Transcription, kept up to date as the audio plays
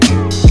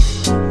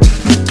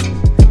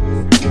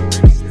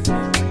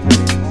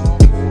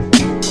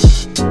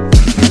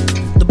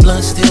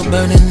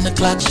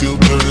Still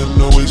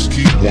turning, always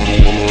keep one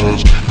keep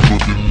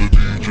looking the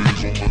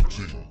DJs on my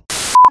team.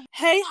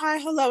 Hey, hi,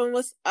 hello, and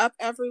what's up,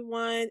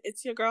 everyone?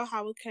 It's your girl,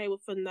 Howard K,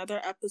 with another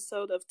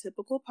episode of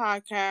Typical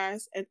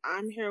Podcast, and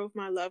I'm here with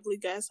my lovely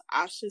guest,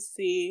 Asha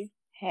C.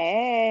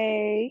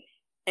 Hey.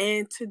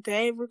 And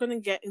today we're going to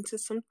get into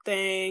some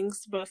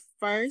things, but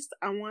first,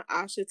 I want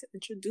Asha to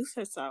introduce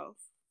herself.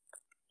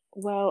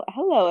 Well,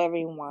 hello,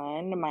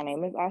 everyone. My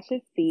name is Asha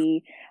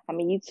C. I'm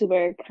a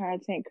YouTuber,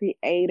 content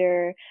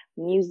creator,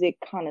 music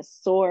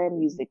connoisseur,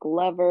 music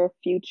lover,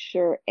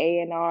 future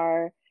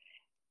A&R,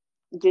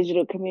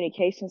 digital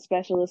communication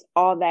specialist,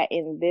 all that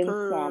and then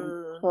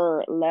some.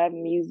 Love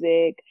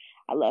music.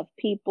 I love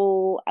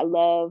people. I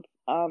love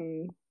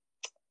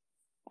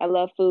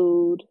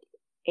food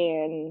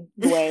and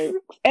blanks.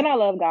 And I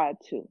love God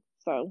too.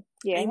 So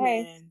yeah.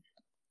 Amen. Hey.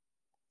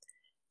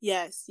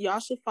 Yes,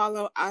 y'all should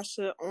follow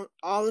Asha on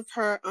all of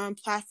her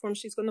platforms.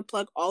 She's going to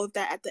plug all of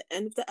that at the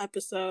end of the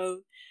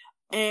episode.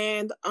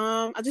 And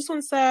I just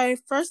want to say,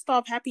 first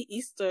off, happy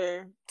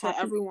Easter to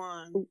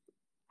everyone.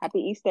 Happy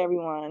Easter,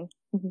 everyone.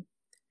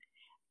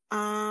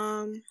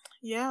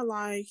 Yeah,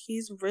 like,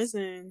 he's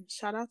risen.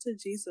 Shout out to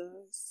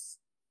Jesus.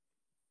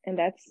 And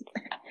it's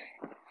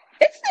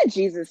the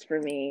Jesus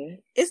for me.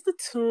 It's the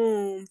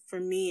tomb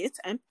for me. It's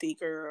empty,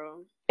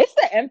 girl. It's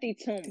the empty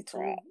tomb.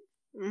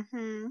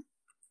 Mm-hmm.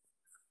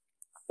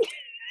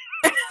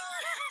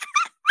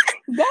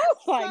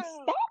 God's like,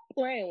 stop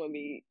playing with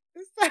me.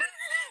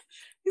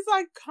 He's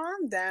like,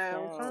 calm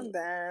down.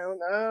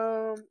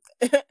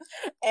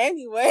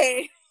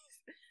 Anyway,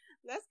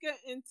 let's get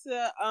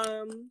into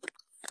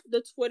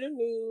the Twitter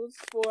news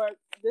for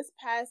this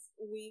past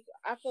week.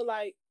 I feel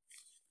like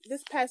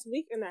this past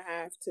week and a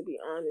half, to be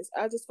honest,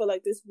 I just feel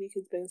like this week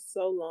has been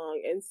so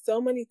long and so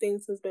many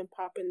things has been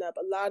popping up.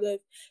 A lot of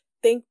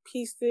think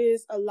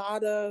pieces, a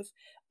lot of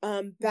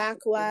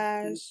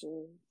backlash,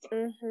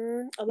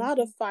 a lot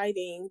of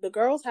fighting. The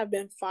girls have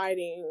been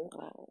fighting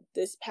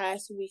this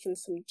past week and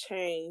some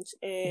change.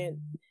 And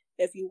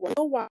if you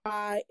wonder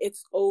why,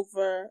 it's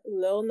over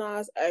Lil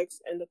Nas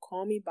X and the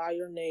Call Me By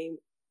Your Name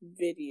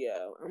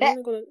video.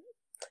 I'm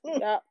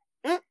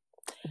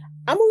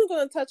only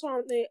gonna touch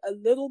on it a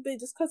little bit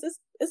just because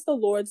it's the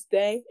Lord's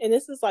Day and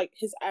this is like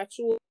his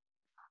actual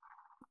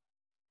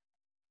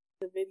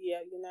video.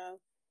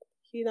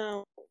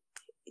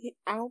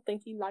 I don't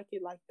think he liked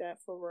it like that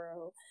for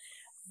real.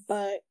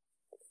 But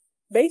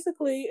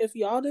basically, if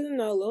y'all didn't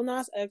know, Lil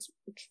Nas X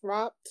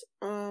dropped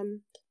the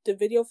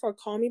video for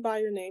Call Me By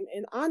Your Name,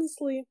 and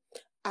honestly,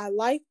 I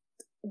liked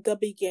the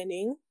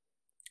beginning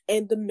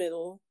and the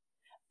middle,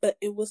 but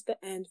it was the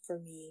end for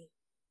me.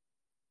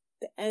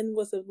 The end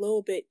was a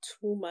little bit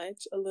too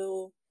much, a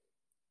little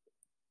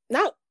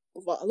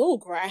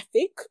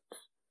graphic,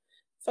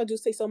 if I do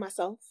say so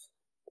myself.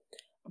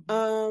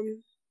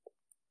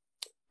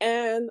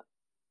 And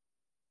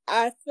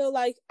I feel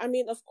like,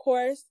 of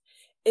course,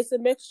 it's a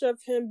mixture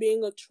of him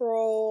being a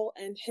troll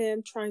and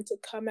him trying to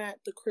come at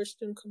the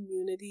Christian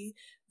community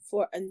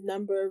for a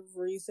number of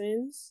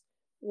reasons,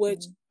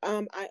 which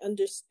I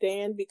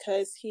understand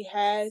because he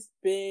has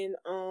been,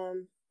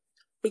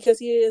 because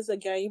he is a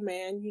gay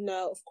man,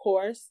 of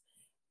course.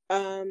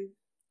 The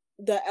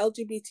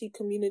LGBT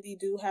community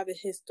do have a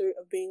history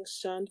of being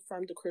shunned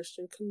from the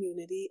Christian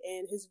community,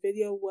 and his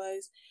video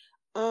was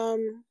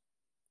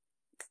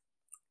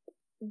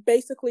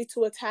basically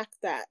to attack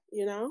that,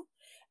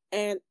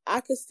 and I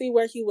could see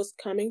where he was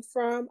coming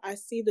from. I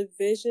see the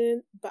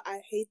vision, but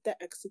I hate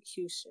the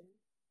execution.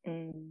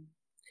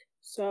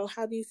 So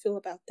how do you feel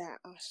about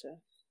that, Asha?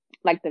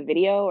 Like the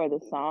video or the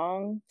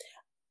song?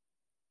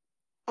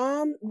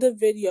 The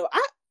video.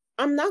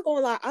 I'm not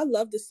gonna lie, I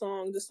love the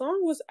song. The song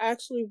was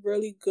actually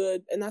really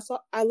good, and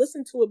I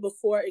listened to it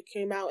before it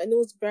came out, and it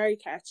was very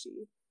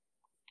catchy.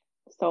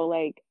 So,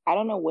 like, I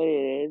don't know what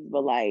it is,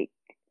 but like,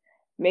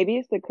 maybe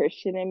it's the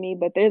Christian in me,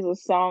 but there's a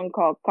song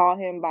called Call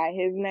Him By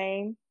His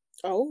Name.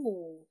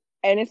 Oh.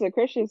 And it's a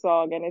Christian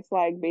song, and it's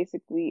like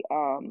basically,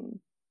 so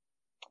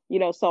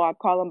I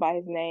call him by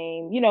his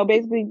name,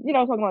 basically,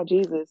 talking about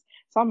Jesus.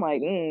 So I'm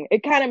like,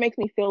 it kind of makes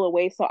me feel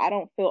away, so I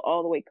don't feel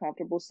all the way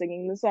comfortable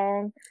singing the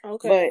song.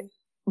 Okay.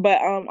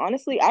 But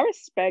honestly, I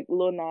respect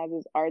Lil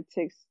Nas's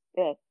artistic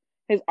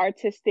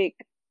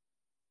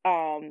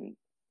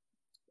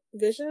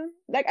vision.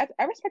 Like,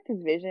 I respect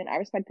his vision. I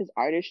respect his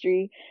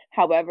artistry.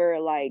 However,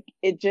 like,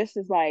 it just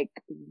is like,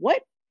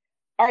 what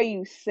are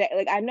you saying?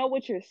 Like, I know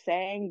what you're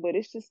saying, but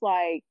it's just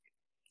like,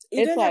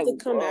 you didn't have to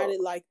come at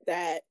it like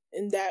that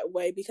in that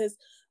way, because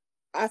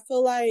I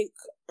feel like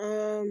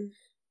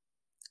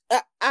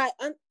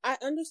I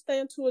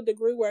understand to a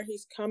degree where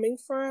he's coming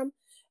from,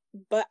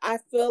 but I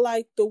feel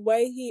like the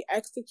way he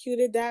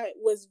executed that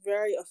was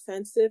very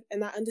offensive,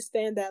 and I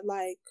understand that,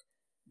 like,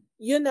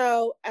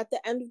 at the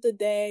end of the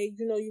day,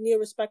 you need to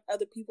respect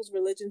other people's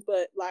religions,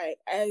 but like,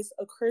 as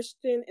a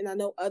Christian, and I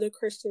know other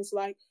Christians,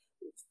 like,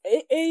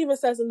 it even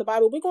says in the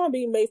Bible, we're going to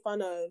be made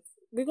fun of.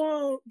 We're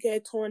going to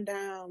get torn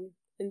down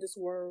in this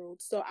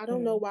world. So I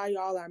don't know why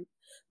y'all are,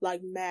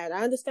 like, mad.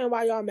 I understand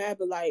why y'all mad,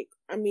 but, like,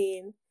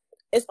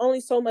 it's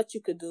only so much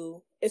you could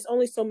do. it's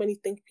only so many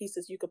think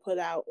pieces you could put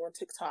out on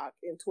TikTok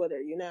and Twitter,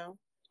 you know?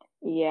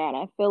 Yeah, and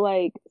I feel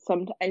like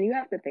and you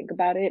have to think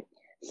about it.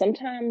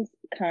 Sometimes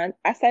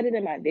I said it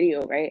in my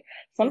video, right?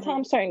 Mm-hmm.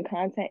 Sometimes certain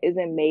content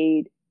isn't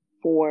made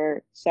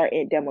for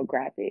certain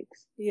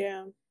demographics.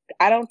 Yeah.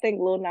 I don't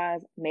think Lil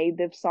Nas made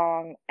the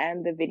song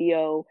and the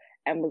video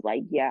and was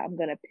like, yeah, I'm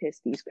gonna piss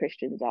these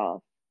Christians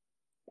off.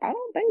 I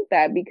don't think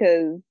that,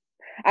 because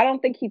I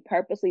don't think he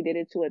purposely did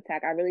it to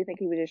attack. I really think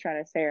he was just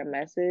trying to say a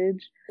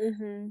message.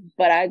 Mm-hmm.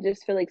 But I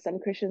just feel like some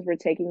Christians were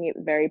taking it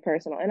very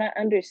personal. And I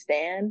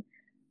understand,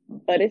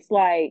 but it's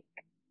like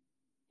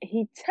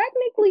he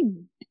technically,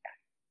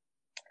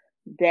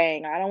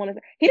 dang, I don't want to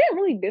say, he didn't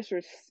really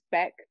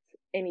disrespect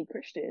any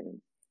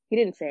Christians. He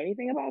didn't say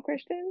anything about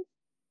Christians.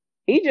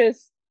 He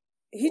just,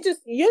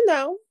 you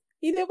know,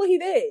 he did what he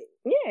did.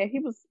 yeah, he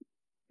was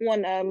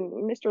on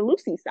Mr.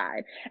 Lucy's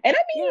side. And I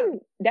mean,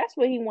 that's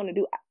what he want to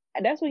do.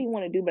 That's what he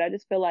want to do. But I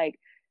just feel like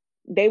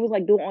they was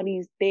like doing all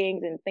these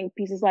things and think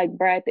pieces. Like,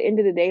 bruh, at the end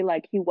of the day,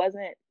 like, he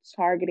wasn't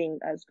targeting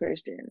us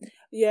Christians.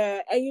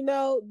 Yeah, and you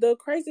know, the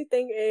crazy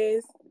thing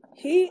is,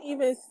 he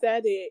even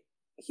said it.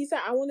 He said,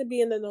 I want to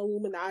be in an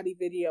Illuminati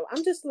video.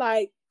 I'm just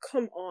like,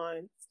 come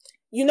on.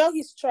 You know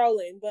he's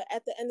trolling, but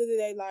at the end of the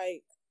day,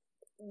 like,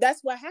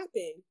 that's what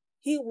happened.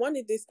 He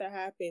wanted this to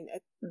happen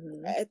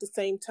at the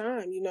same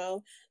time, you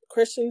know.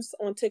 Christians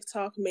on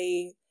TikTok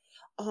made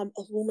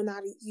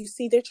Illuminati. You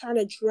see, they're trying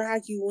to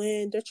drag you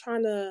in. They're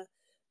trying to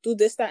do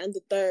this, that, and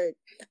the third.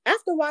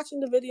 After watching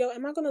the video,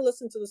 am I going to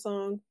listen to the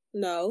song?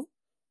 No.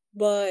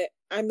 But,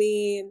 I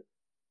mean,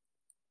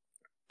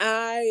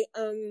 I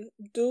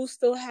do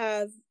still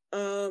have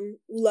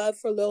love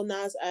for Lil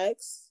Nas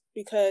X,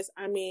 because,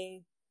 I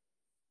mean,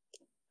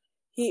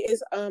 he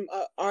is an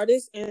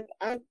artist, and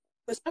I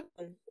respect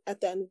him at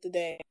the end of the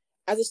day.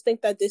 I just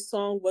think that this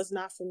song was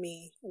not for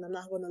me, and I'm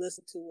not going to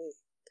listen to it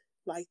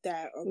like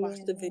that or watch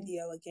the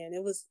video again.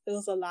 It was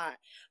a lot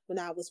when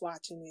I was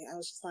watching it. I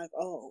was just like,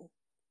 oh,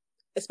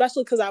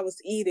 especially because I was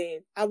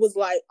eating. I was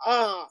like,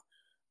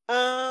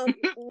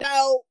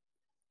 no,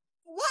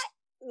 what?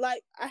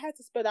 Like, I had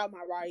to spit out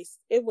my rice.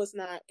 It was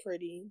not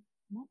pretty.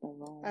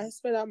 I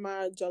spit out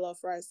my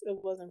jollof rice. It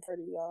wasn't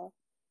pretty, y'all.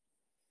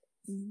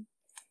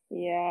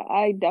 Yeah,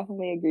 I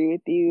definitely agree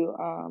with you.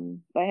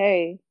 But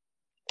hey,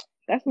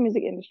 that's the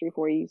music industry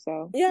for you,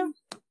 so. Yeah.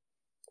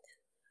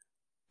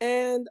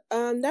 And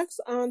next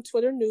on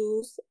Twitter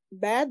news,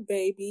 Bhad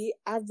Bhabie.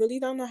 I really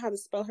don't know how to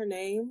spell her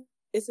name.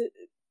 Is it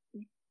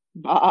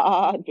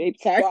Bhad Bhabie?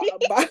 Sorry.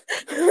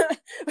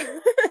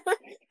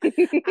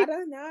 I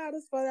don't know how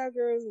to spell that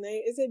girl's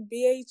name. Is it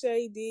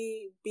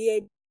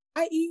BHADBAIE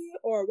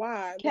or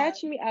Y?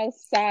 Catch me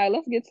outside.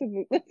 Let's get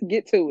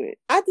to it.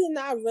 I did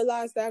not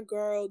realize that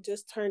girl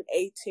just turned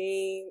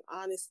 18,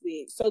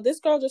 honestly. So this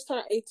girl just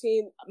turned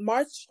 18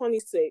 March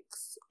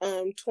 26,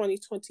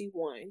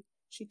 2021.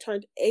 She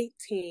turned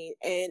 18,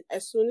 and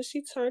as soon as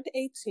she turned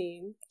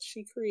 18,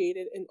 she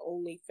created an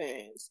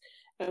OnlyFans.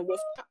 And with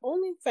that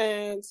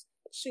OnlyFans,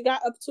 she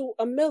got up to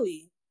 $1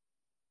 million.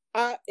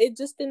 It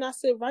just did not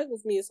sit right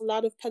with me. It's a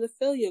lot of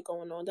pedophilia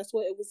going on. That's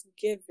what it was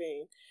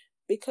giving.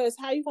 Because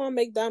how you gonna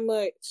make that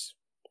much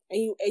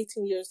and you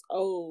 18 years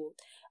old?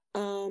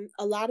 A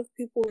lot of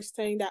people were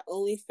saying that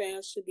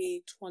OnlyFans should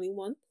be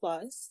 21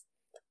 plus.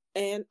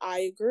 And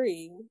I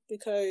agree,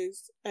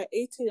 because at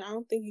 18, I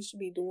don't think you should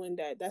be doing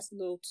that. That's a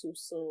little too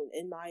soon,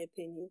 in my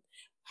opinion.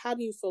 How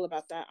do you feel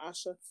about that,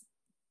 Asha?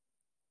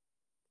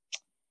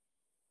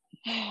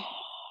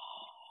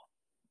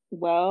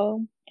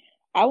 Well,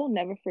 I will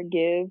never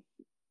forgive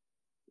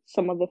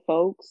some of the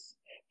folks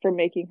for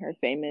making her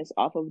famous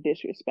off of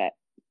disrespect.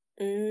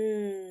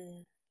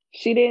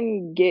 She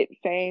didn't get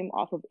fame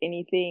off of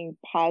anything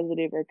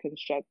positive or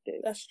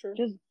constructive. That's true.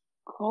 Just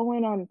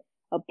going on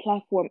a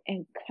platform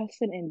and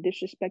cussing and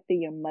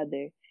disrespecting your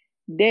mother.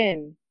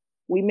 Then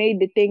we made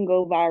the thing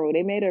go viral.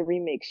 They made a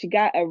remix. She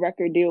got a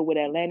record deal with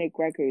Atlantic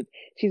Records.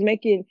 She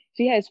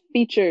has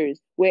features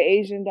with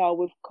Asian Doll,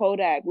 with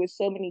Kodak, with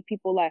so many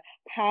people. Like,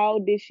 how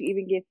did she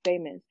even get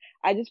famous?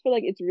 I just feel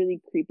like it's really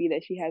creepy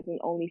that she has an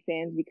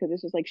OnlyFans, because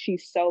it's just like,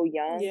 she's so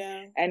young.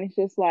 Yeah. And it's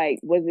just like,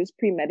 was this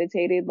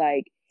premeditated?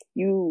 Like,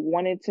 you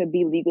wanted to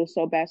be legal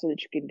so bad so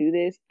that you could do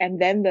this?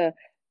 And then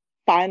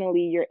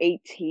finally you're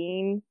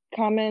 18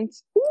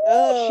 comments.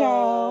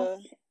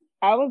 Child.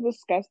 I was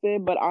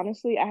disgusted, but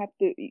honestly, I have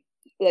to,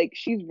 like,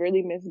 she's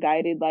really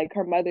misguided. Like,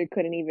 her mother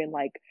couldn't even,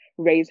 like,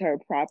 raise her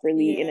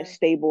properly in a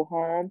stable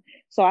home.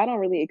 So I don't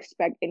really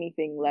expect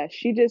anything less.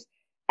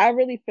 I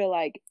really feel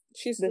like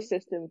the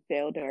system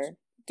failed her.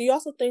 Do you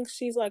also think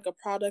she's like a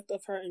product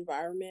of her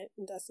environment,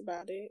 and that's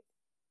about it?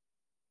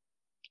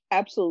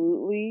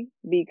 Absolutely,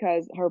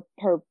 because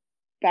her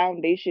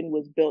foundation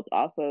was built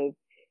off of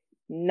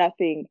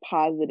nothing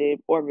positive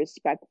or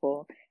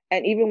respectful.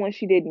 And even when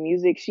she did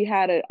music, she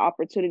had an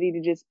opportunity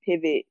to just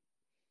pivot,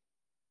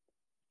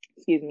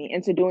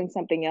 into doing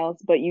something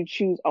else, but you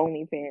choose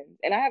OnlyFans.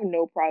 And I have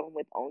no problem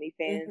with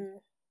OnlyFans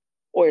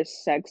or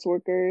sex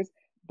workers,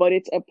 but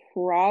it's a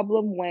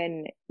problem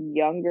when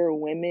younger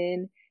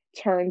women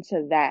turn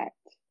to that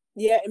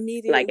Yeah, Like as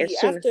immediately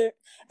soon as. after,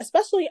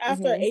 especially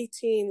after Hmm.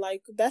 18,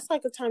 like that's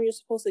like the time you're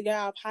supposed to get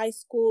out of high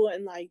school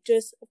and like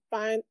just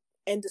find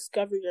and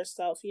discover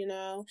yourself,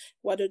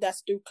 whether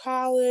that's through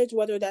college,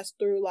 whether that's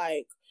through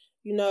like,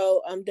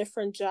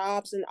 different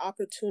jobs and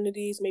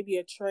opportunities, maybe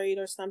a trade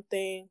or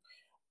something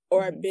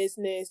or a Hmm.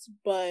 business.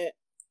 But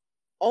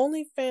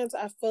OnlyFans,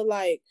 I feel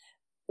like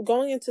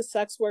going into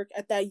sex work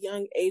at that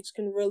young age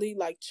can really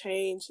like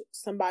change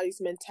somebody's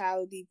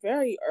mentality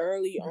very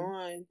early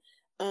Hmm.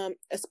 on,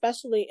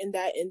 especially in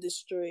that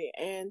industry.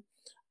 And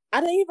I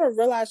didn't even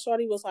realize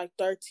Shorty was like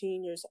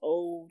 13 years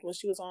old when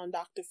she was on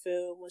Dr.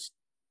 Phil, when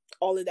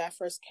all of that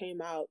first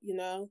came out,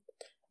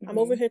 I'm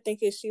over Hmm. here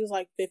thinking she was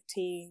like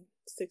 15,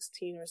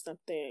 16 or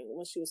something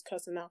when she was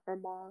cussing out her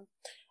mom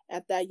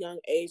at that young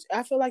age.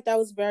 I feel like that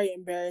was very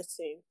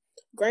embarrassing.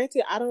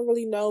 Granted, I don't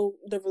really know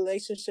the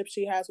relationship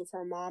she has with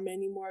her mom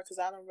anymore because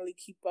I don't really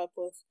keep up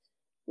with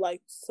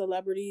like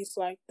celebrities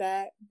like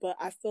that. But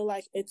I feel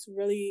like it's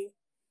really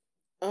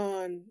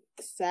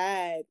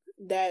sad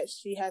that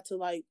she had to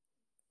like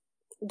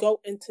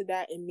go into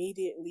that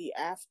immediately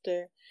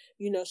after,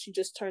 she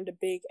just turned a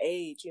big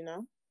age.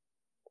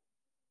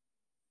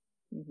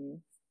 Hmm.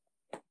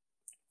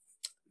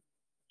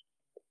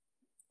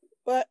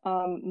 But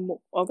Oh,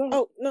 go ahead.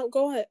 oh no,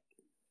 go ahead.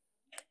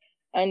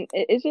 And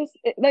it's just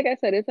like I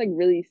said, it's like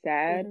really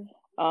sad.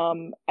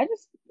 Hmm. I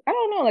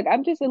don't know, like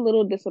I'm just a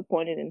little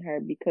disappointed in her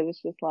because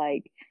it's just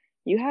like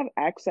you have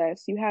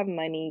access, you have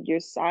money, you're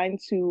signed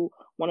to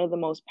one of the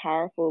most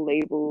powerful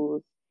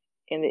labels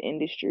in the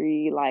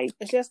industry. Like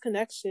And she has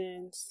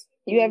connections.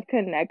 you have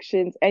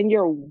connections and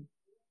you're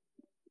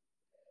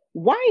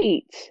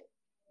white.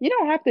 You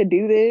don't have to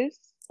do this.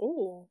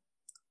 Ooh,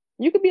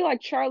 You could be like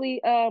Charlie,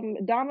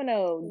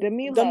 Domino,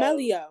 Demilo,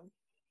 D'Amelio,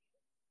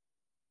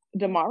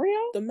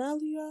 Demario,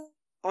 D'Amelio,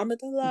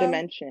 Armadillo.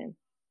 Dimension.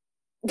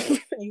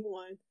 You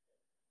won.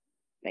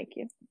 Thank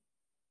you.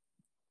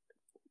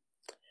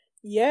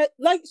 Yeah,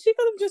 like she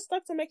could have just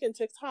stuck to making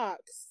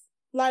TikToks.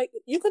 Like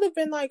you could have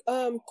been like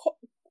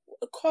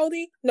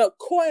Cody, no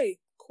Coy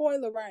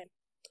Leray.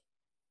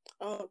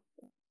 Um,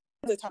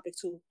 the topic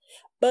too,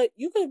 but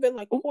you could have been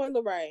like Ooh. Coy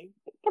Leray,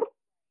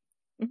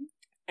 Mhm.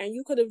 and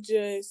you could have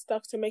just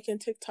stuck to making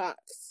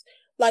TikToks.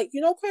 Like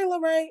Coy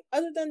Leray,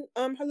 other than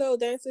her little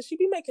dances, she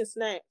be making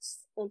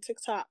snacks on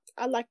TikTok.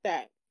 I like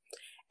that.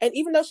 And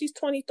even though she's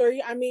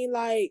 23, I mean,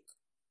 like,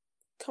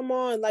 come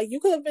on, like you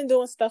could have been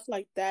doing stuff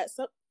like that.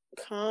 So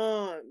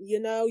calm,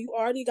 you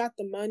already got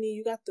the money,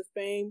 you got the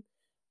fame,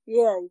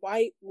 you're a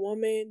white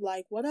woman.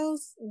 Like, what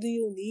else do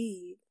you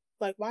need?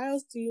 Like, why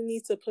else do you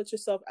need to put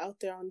yourself out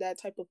there on that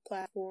type of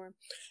platform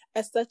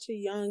at such a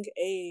young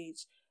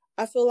age?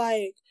 I feel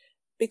like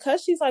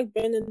because she's like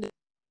been in the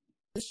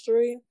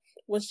industry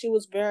when she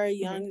was very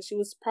young Mhm. and she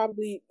was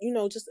probably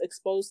just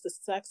exposed to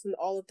sex and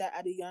all of that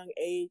at a young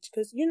age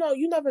because you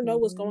never know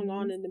what's going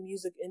on Mhm. in the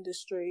music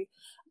industry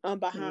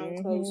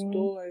behind closed Mhm.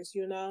 doors.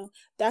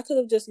 That could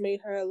have just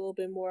made her a little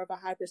bit more of a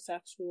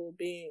hypersexual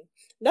being.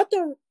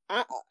 Nothing.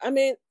 I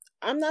mean,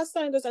 I'm not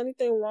saying there's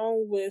anything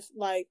wrong with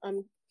like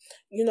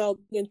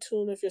in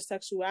tune with your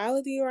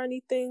sexuality or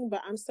anything,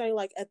 but I'm saying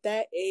like at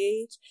that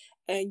age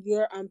and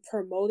you're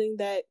promoting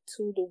that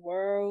to the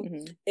world,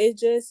 Mhm. it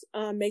just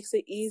makes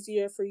it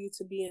easier for you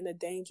to be in a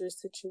dangerous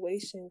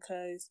situation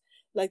because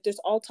like there's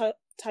all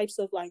types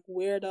of like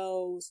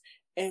weirdos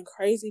and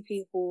crazy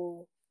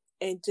people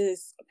and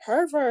just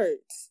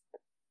perverts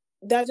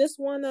that just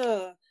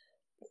wanna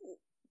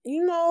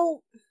you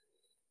know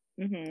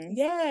Mhm.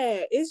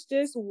 yeah, it's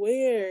just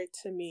weird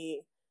to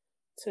me,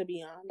 to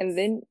be And honest.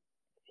 then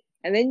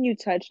and then you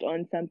touched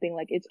on something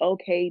like it's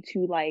okay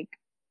to like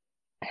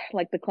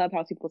the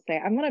clubhouse people say.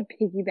 I'm gonna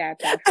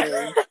piggyback off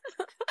of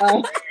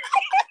um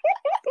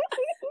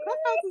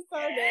Clubhouse is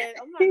so dead.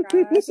 Oh my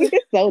gosh.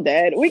 it's so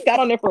dead. We got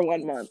on it for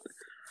 1 month.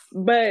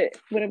 But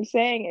what I'm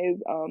saying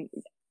is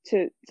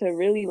to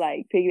really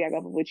like piggyback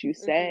off of what Hmm.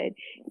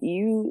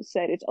 you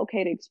said it's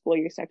okay to explore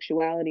your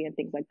sexuality and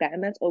things like that.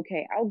 And that's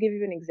okay. I'll give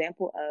you an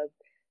example of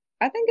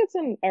I think it's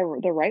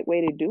the right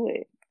way to do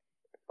it.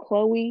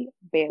 Chloe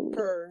Bailey.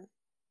 Her.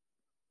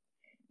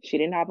 She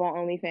didn't hop on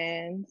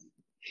OnlyFans.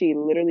 She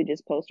literally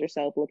just posts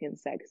herself looking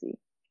sexy.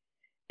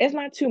 It's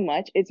not too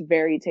much. It's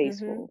very Hmm.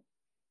 tasteful.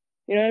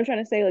 You know what I'm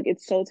trying to say? Like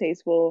it's so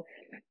tasteful.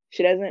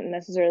 She doesn't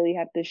necessarily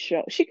have to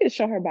show. She could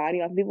show her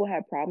body off. People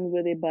have problems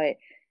with it, but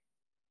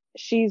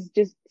she's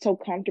just so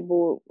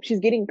comfortable. She's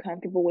getting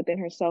comfortable within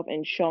herself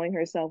and showing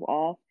herself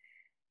off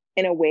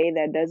in a way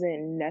that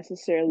doesn't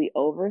necessarily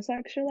over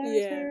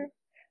sexualize Yeah. her,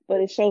 but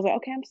it shows like,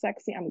 okay, I'm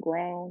sexy, I'm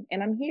grown,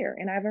 and I'm here,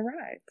 and I've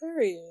arrived.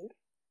 Period.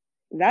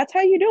 That's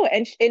how you do it,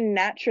 and it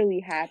naturally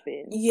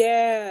happens.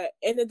 Yeah,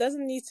 and it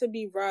doesn't need to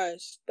be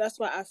rushed. That's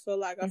what I feel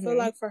like. I feel Hmm.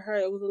 like for her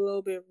it was a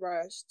little bit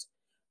rushed.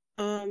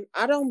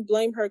 I don't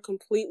blame her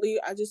completely.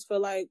 I just feel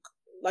like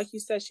you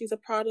said, she's a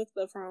product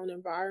of her own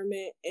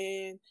environment,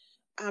 and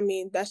I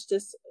mean that's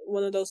just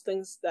one of those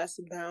things that's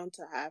bound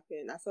to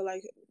happen. I feel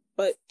like,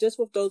 but just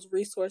with those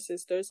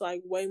resources, there's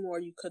like way more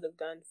you could have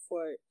done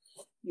for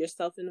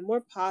yourself in a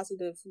more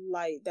positive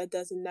light that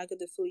doesn't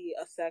negatively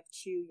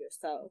affect you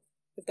yourself.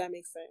 if that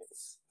makes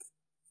sense.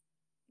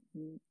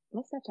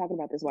 Let's stop talking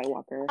about this White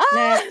Walker.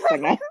 Next.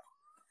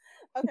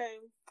 Okay.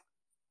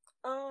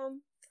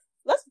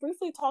 Let's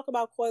briefly talk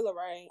about Coi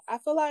Leray. I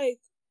feel like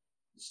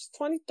she's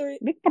 23.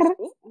 Big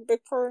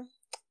purr.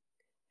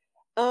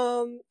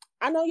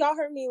 I know y'all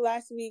heard me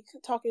last week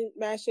talking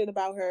mad shit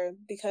about her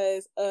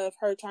because of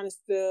her trying to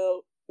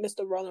steal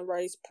Mr. Roland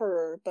Ray's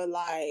purr, but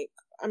like,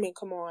 I mean,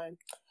 come on.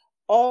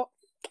 All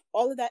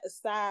of that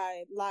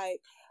aside,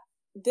 like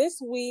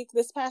this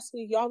past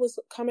week, y'all was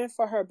coming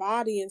for her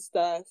body and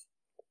stuff,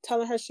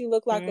 telling her she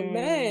looked like a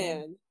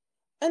man.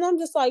 And I'm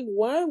just like,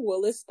 when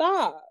will it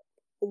stop?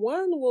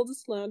 When will the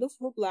slander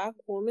for Black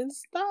women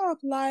stop?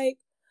 Like,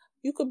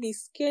 you could be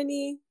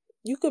skinny,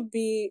 you could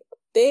be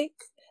thick.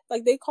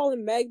 Like, they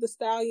calling Meg Thee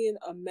Stallion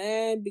a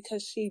man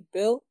because she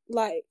built.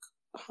 Like,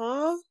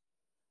 huh?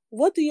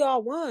 What do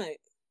y'all want?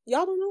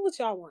 Y'all don't know what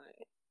y'all want.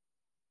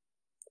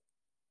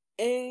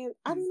 And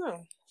I don't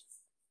know.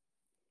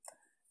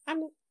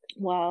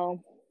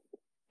 Well,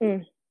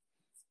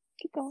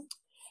 keep going.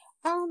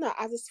 I don't know.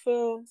 I just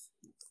feel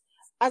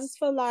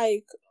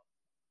like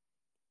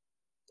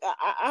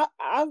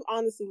I've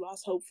honestly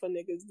lost hope for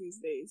niggas these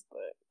days.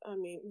 But I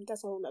mean,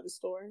 that's a whole nother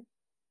story.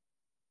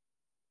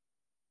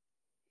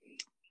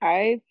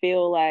 I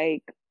feel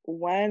like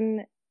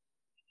when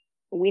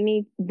we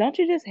need, don't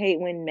you just hate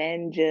when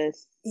men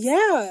just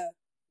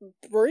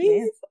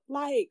breathe?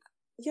 Like,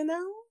 you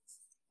know,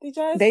 they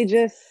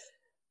just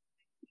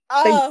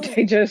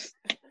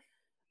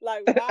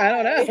like, why?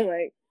 I don't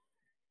know,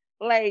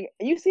 like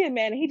you see a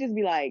man and he just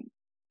be like,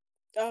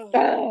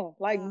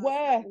 like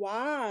what?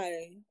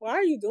 Why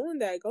are you doing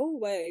that? Go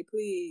away,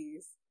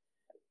 please.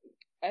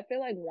 I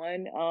feel like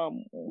when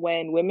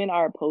women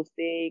are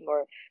posting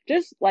or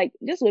just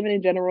women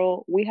in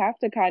general, we have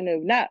to kind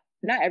of not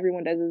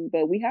everyone does this,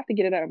 but we have to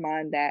get in our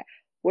mind that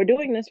we're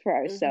doing this for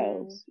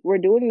ourselves. Mm-hmm. We're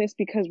doing this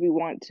because we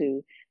want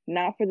to,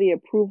 not for the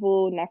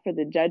approval, not for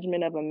the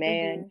judgment of a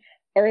man,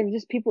 or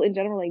just people in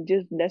general. Like,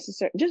 just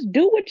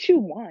do what you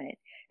want.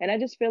 And I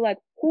just feel like,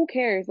 who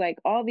cares? Like,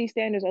 all these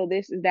standards,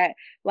 this is that.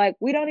 Like,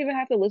 we don't even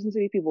have to listen to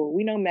these people.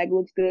 We know Meg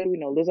looks good. We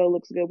know Lizzo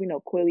looks good. We know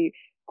Coi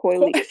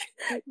Leray.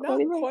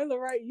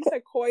 You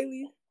said Coi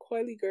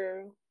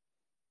girl.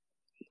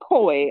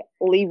 Coi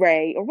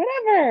Leray or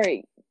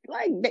whatever.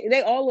 Like,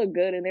 they all look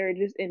good, and they're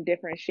just in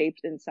different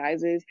shapes and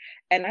sizes.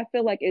 And I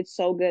feel like it's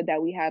so good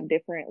that we have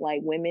different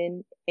like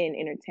women in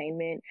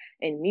entertainment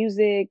and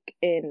music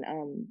and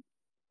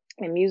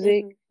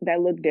that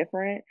look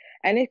different.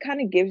 And it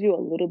kind of gives you a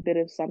little bit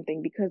of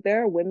something, because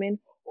there are women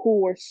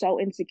who were so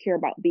insecure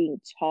about being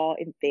tall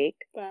and thick.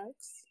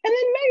 Facts. And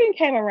then Megan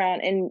came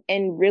around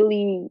and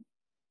really,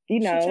 she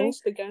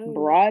changed the game.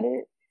 Brought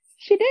it.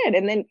 She did.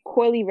 And then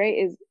Coi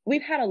Leray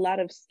we've had a lot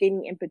of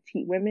skinny and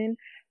petite women,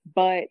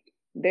 but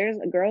there's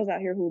girls out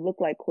here who look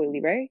like Coi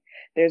Leray.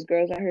 There's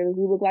girls out here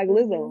who look like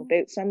Lizzo.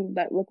 There's some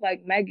that look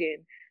like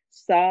Megan.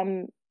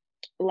 Some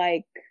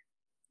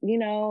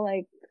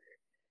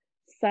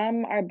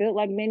some are built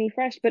like Mannie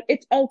Fresh, but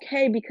it's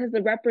okay because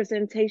the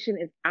representation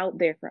is out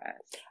there for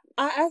us.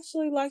 I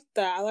actually like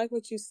that. I like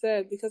what you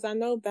said, because I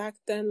know back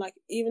then, like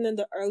even in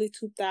the early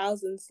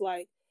 2000s,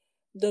 like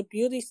the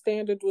beauty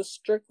standard was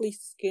strictly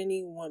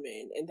skinny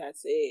women, and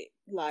that's it.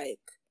 Like,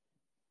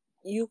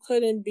 you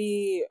couldn't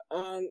be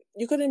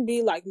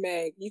like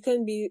Meg. You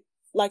couldn't be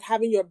like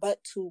having your butt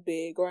too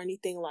big or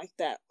anything like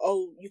that.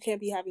 Oh, you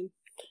can't be having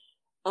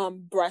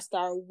breasts that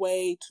are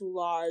way too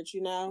large,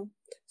 you know?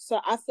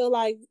 So I feel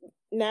like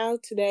now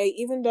today,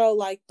 even though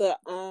like the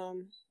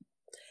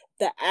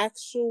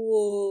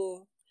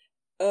actual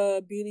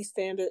beauty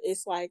standard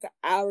is like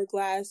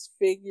hourglass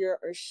figure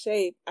or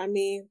shape, I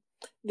mean,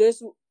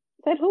 there's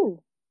said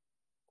who?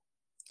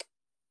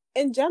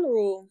 In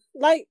general,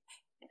 like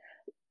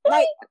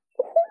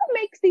who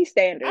makes these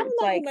standards? I don't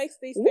know who makes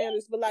these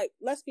standards, but like,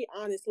 let's be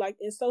honest, like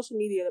in social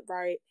media,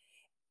 right?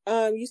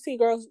 You see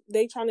girls,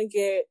 they trying to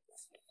get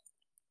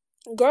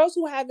girls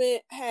who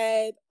haven't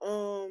had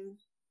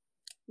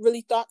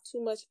really thought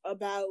too much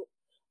about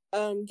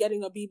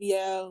getting a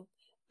BBL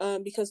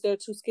because they're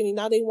too skinny.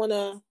 Now they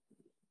want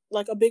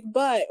like a big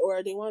butt,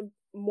 or they want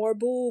more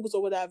boobs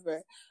or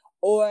whatever.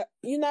 Or,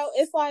 you know,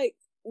 it's like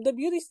the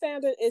beauty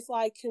standard is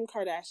like Kim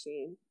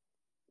Kardashian.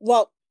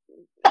 Well,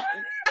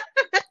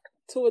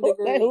 to a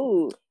degree.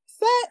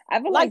 Says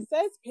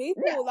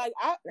people. No, like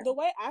the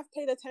way I've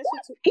paid attention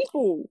to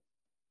people.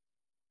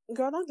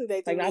 Girl, don't do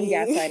that to me. I'm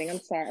gaslighting. I'm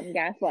sorry. I'm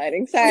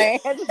gaslighting. Sorry.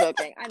 I'm just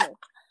joking.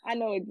 I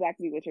know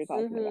exactly what you're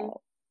talking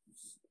about.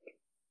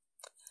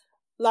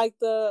 Like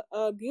the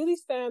beauty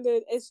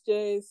standard is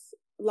just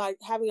like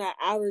having an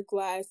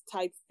hourglass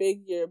type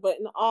figure, but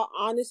in all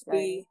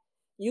honesty,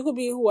 you could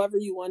be whoever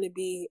you want to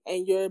be,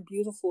 and you're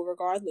beautiful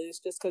regardless,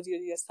 just because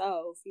you're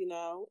yourself. You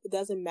know, it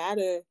doesn't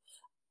matter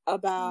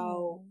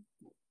about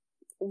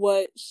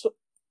what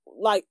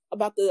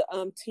about the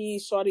tea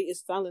shorty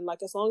is selling.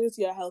 Like, as long as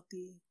you're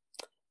healthy,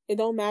 it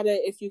don't matter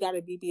if you got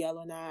a BBL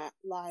or not.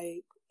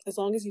 Like, as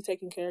long as you're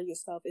taking care of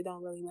yourself, it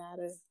don't really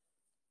matter.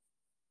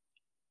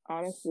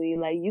 Honestly,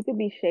 like, you could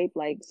be shaped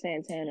like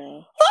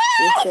Santana.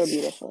 You're still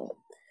beautiful.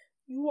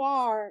 You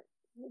are.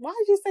 Why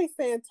did you say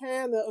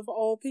Santana of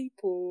all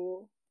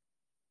people?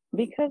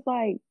 Because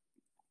like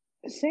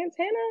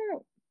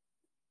Santana,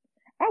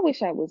 I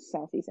wish I was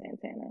Saucy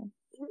Santana.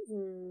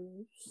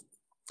 Mm-mm.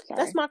 Sorry.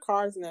 That's my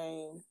car's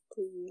name,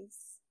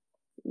 please.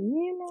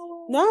 You know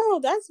what? No,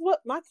 that's what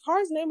my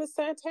car's name is,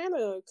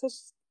 Santana,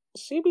 because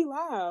she be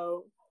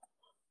loud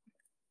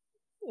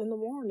in the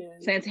morning.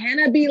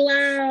 Santana be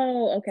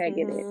loud. Okay, I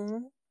get it.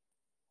 Mhm.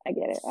 I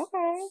get it.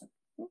 Okay.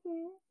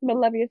 But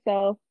love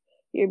yourself.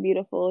 You're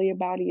beautiful. Your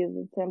body is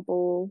a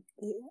temple.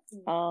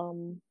 Yeah.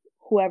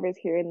 Whoever's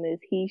hearing this,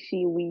 he,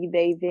 she, we,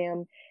 they,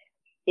 them,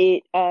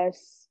 it,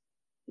 us,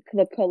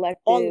 the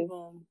collective, All of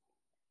them.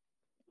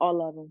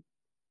 all of them.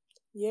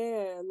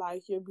 Yeah,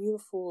 like you're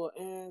beautiful.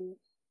 And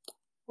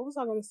what was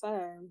I gonna say?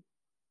 I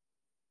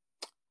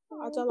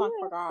just like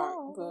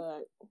forgot.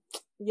 But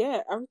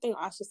yeah, everything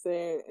Asha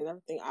said and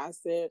everything I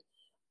said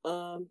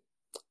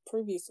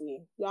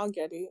previously, y'all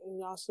get it and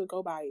y'all should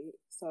go buy it.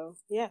 So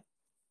yeah.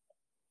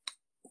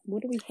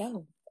 What are we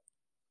selling?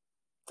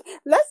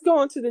 Let's go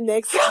on to the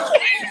next.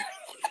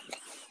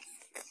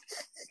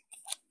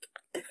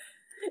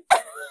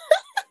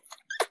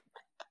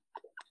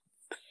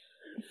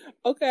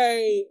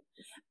 Okay.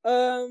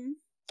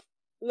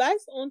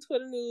 Last on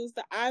Twitter news,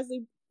 the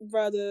Isley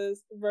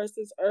Brothers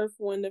versus Earth,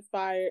 Wind, and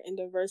Fire in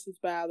the versus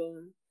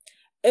battle.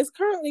 It's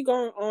currently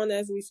going on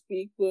as we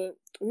speak, but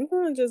we're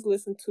going to just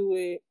listen to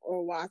it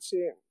or watch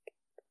it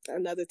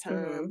another time.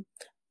 Mm-hmm.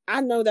 I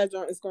know that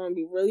joint is going to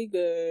be really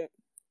good.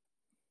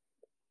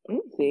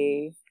 Let's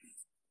see.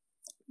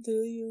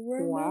 Do you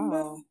remember?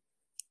 Wow.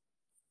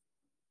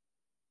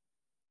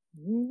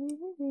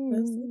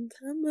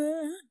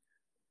 September.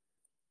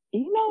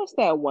 You know, it's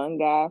that one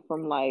guy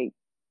from like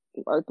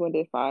Earth, Wind,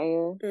 and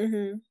Fire.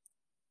 Mm-hmm.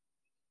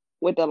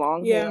 With the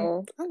long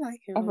hair. I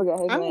like him. I forgot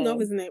his name. I don't know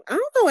his name. I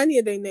don't know any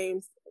of their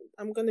names.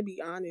 I'm going to be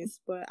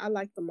honest, but I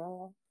like them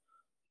all.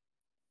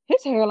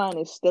 His hairline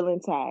is still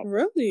intact.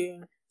 Really?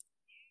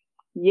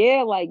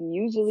 Yeah, like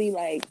usually,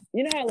 like,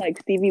 you know how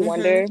like Stevie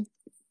Wonder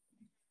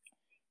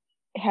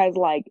has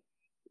like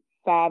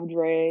 5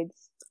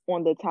 dreads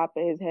on the top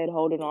of his head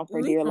holding on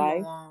for dear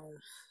life?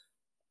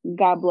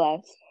 God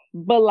bless.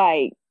 But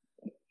like,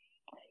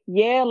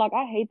 yeah, like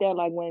I hate that,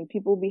 like when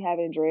people be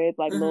having dreads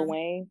like Lil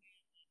Wayne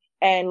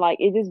and like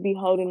it just be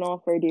holding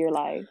on for dear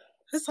life.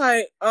 It's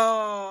like,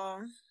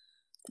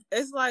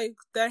 it's like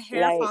their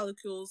hair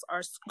follicles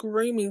are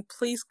screaming,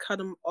 please cut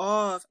them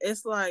off.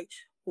 It's like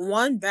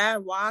one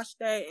bad wash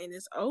day and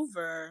it's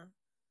over.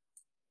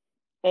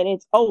 And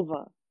it's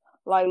over.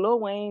 Like Lil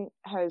Wayne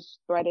has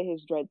threaded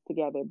his dreads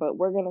together, but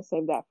we're gonna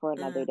save that for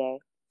another day.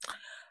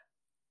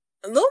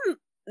 Lil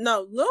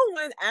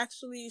Wayne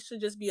actually should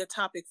just be a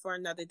topic for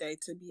another day,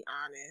 to be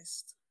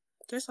honest.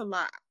 There's a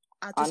lot.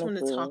 I just want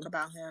to talk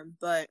about him,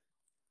 but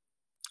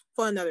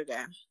for another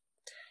day.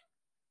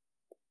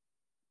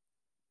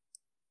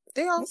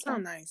 They all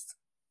sound nice.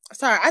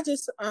 Sorry, I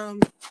just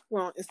went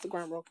on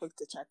Instagram real quick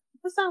to check.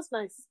 It sounds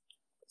nice.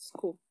 It's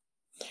cool.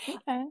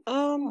 Okay.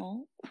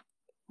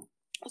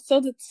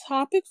 So the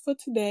topic for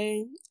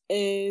today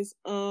is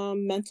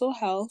mental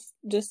health,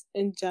 just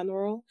in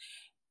general,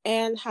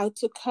 and how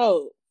to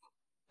cope.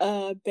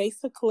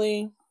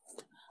 Basically,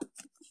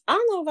 I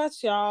don't know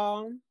about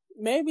y'all.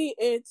 Maybe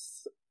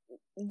it's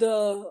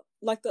the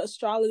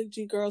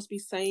astrology girls be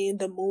saying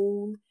the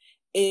moon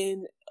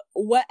in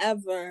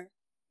whatever.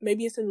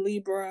 Maybe it's in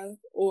Libra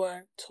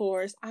or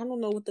Taurus. I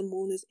don't know what the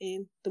moon is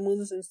in. The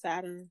moon is in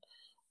Saturn,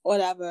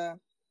 whatever.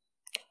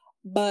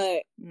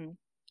 But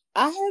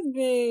I have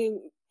been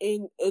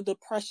in a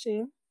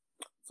depression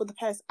for the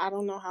past, I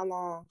don't know how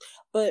long.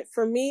 But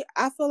for me,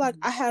 I feel like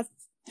I have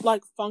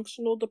like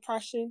functional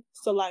depression.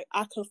 So like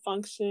I could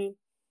function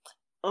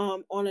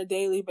on a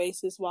daily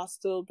basis while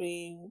still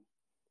being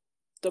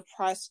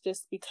depressed,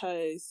 just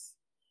because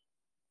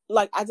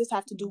like I just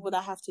have to do what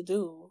I have to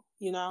do,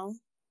 you know?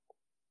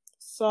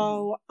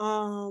 So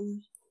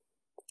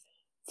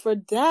for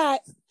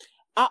that,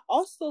 I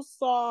also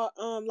saw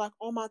like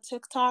on my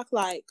TikTok,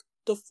 like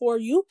the For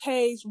You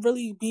page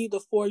really be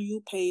the For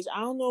You page. I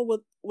don't know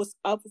what's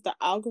up with the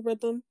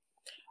algorithm,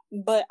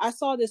 but I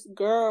saw this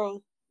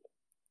girl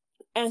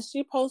and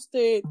she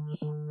posted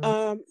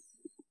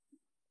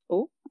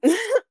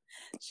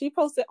she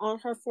posted on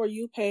her For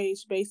You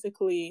page,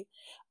 basically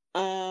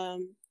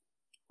on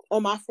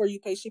my For You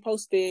page, she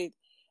posted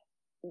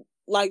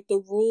like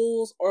the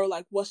rules or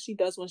like what she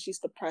does when she's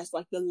depressed,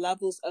 like the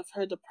levels of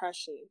her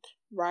depression,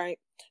 right?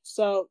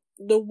 So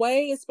the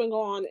way it's been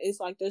going on is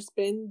like there's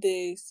been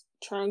this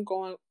trend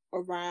going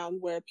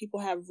around where people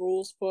have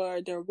rules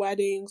for their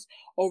weddings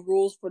or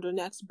rules for their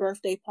next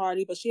birthday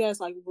party, but she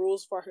has like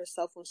rules for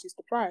herself when she's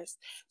depressed.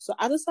 So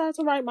I decided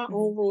to write my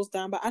own rules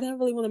down, but I didn't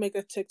really want to make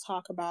a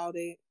TikTok about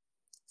it.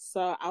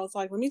 So I was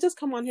like, let me just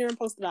come on here and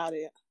post about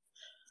it.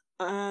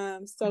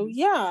 So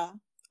yeah,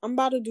 I'm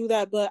about to do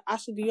that, but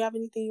Asha, do you have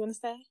anything you want to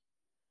say?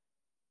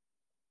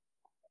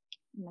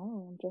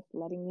 No, I'm just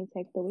letting you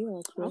take the wheel.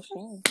 It's your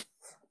show.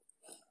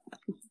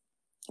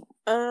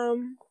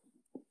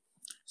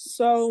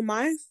 So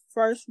my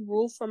first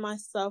rule for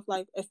myself,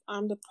 like if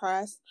I'm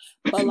depressed,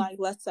 but like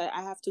let's say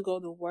I have to go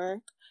to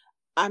work,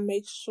 I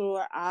make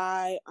sure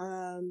I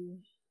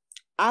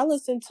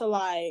listen to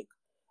like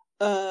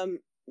um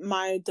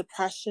my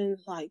depression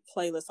like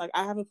playlist. Like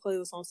I have a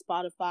playlist on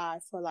Spotify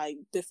for like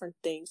different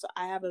things. So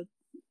I have a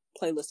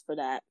playlist for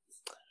that.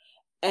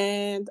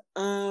 And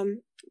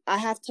I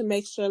have to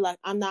make sure like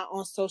I'm not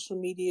on social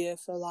media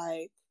for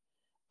like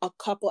a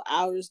couple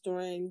hours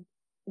during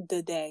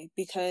the day,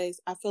 because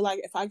I feel like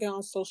if I get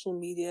on social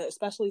media,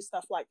 especially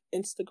stuff like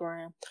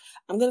Instagram,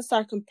 I'm going to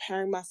start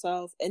comparing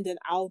myself, and then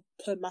I'll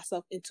put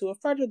myself into a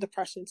further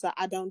depression. So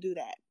I don't do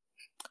that.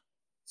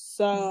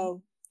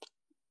 So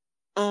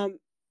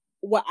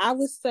what I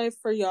would say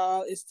for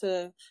y'all is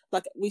to,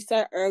 like we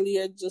said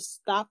earlier, just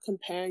stop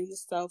comparing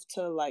yourself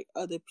to like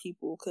other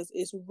people, because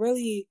it's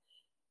really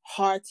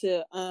hard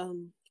to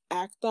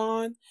act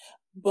on.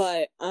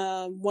 But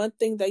one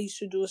thing that you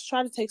should do is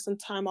try to take some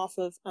time off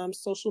of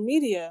social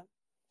media,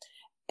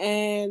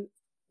 and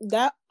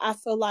that I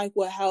feel like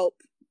will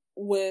help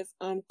with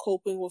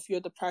coping with your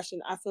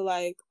depression. I feel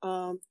like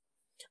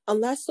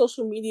unless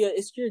social media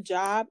is your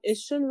job, it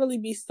shouldn't really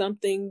be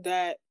something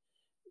that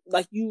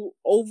like you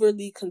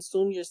overly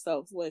consume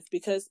yourself with,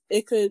 because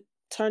it could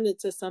turn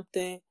into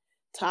something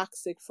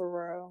toxic for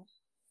real.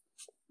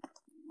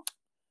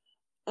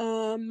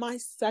 My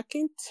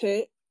second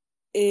tip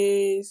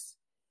is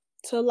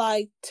to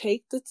like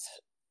take the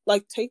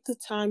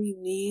time you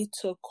need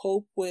to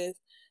cope with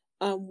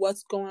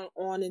what's going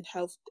on in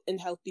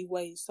healthy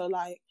ways. So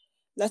like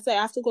let's say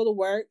I have to go to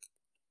work,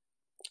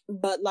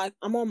 but like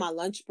I'm on my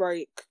lunch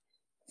break.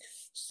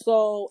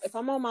 So if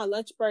I'm on my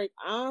lunch break,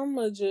 I'm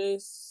not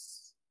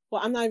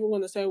even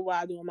going to say what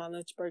I do on my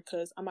lunch break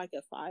because I might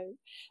get fired.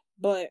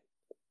 But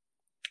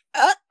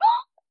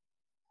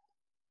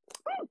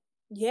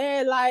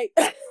yeah, like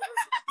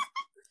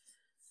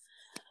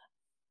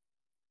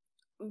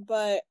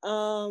but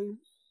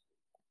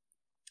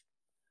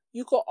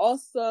you could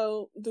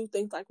also do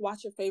things like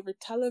watch your favorite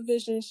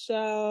television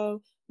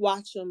show,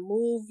 watch a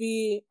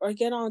movie, or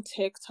get on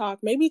TikTok.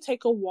 Maybe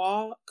take a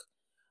walk.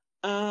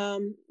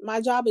 My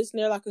job is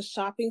near like a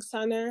shopping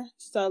center,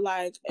 so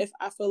like if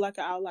I feel like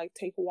I'll like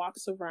take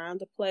walks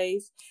around the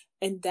place,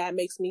 and that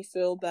makes me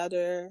feel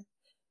better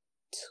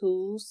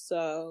too.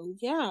 So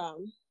yeah.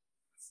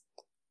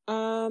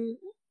 Um,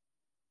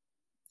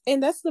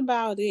 and that's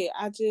about it.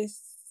 I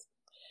just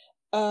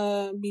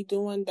be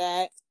doing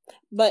that.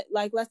 But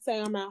like let's say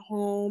I'm at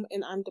home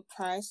and I'm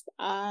depressed,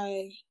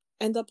 I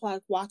end up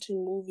like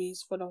watching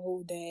movies for the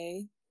whole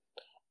day.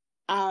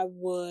 I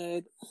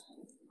would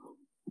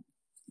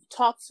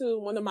talk to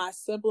one of my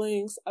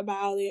siblings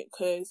about it,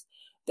 because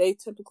they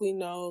typically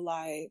know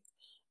like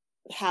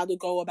how to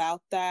go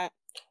about that.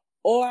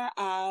 Or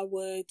I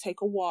would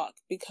take a walk,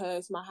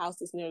 because my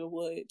house is near the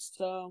woods.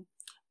 So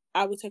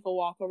I would take a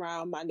walk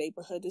around my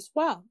neighborhood as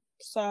well.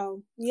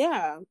 So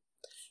yeah.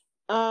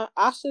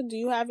 Asha, do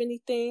you have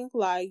anything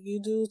like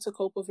you do to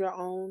cope with your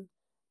own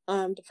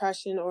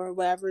depression or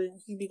whatever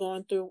you be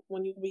going through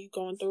when you be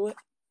going through it?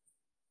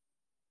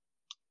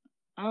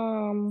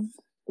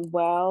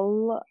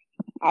 Well,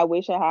 I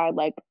wish I had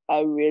like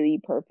a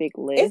really perfect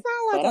list. It's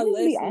not like but a I'm gonna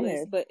be list,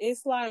 honest. but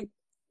it's like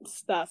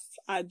stuff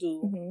I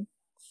do. Mm-hmm.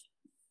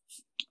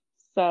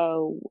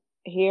 So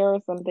here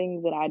are some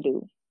things that I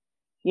do.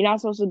 You're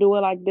not supposed to do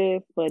it like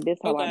this, but this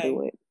is how I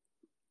do it.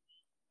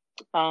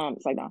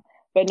 It's like no,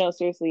 but no,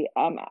 seriously.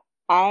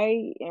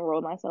 I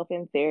enrolled myself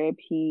in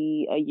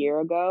therapy a year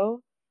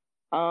ago.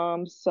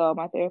 So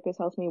my therapist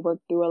helps me work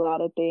through a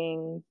lot of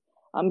things.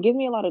 Gives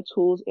me a lot of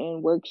tools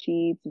and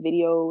worksheets,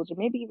 videos, or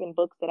maybe even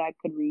books that I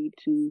could read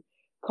to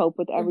cope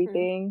with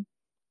everything.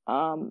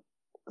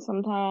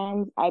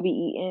 Sometimes I be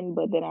eating,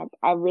 but then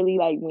I really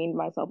like weaned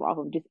myself off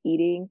of just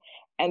eating.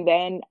 And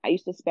then I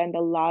used to spend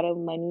a lot of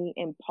money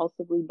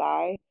impulsively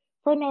buy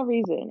for no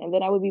reason. And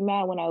then I would be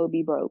mad when I would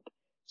be broke.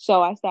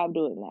 So I stopped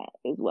doing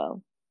that as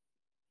well.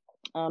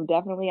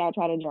 Definitely I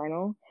try to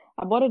journal.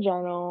 I bought a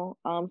journal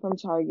from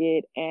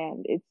Target,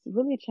 and it's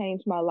really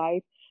changed my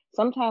life.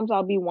 Sometimes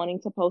I'll be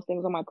wanting to post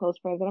things on my close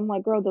friends, and I'm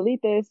like, girl,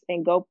 delete this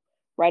and go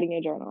write in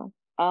your journal.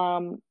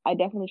 I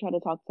definitely try to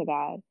talk to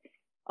God.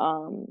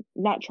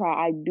 Not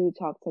try, I do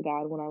talk to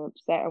God when I'm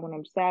upset or when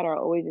I'm sad, or I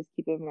always just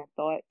keep it in my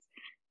thoughts.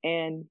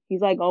 And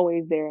he's like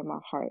always there in my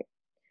heart.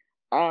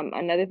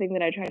 Another thing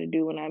that I try to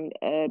do when I'm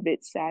a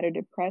bit sad or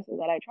depressed is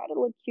that I try to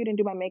look cute and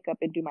do my makeup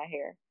and do my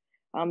hair.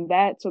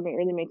 That so it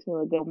really makes me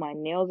look good. My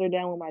nails are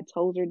done, when my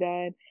toes are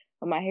done,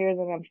 when my hair is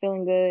done, I'm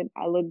feeling good.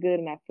 I look good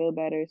and I feel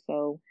better.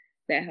 So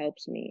that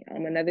helps me.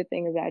 Another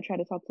thing is that I try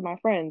to talk to my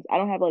friends. I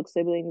don't have like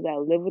siblings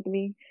that live with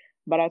me,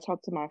 but I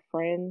talk to my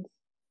friends,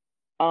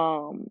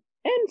 and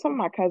some of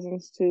my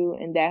cousins too,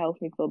 and that helps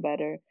me feel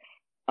better.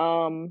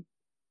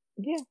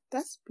 Yeah,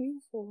 that's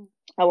beautiful.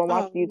 I will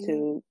watch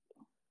YouTube.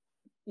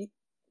 Yeah.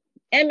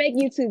 And make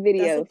YouTube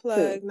videos. That's a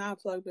plug, too. not a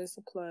plug, but it's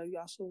a plug.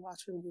 Y'all should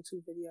watch her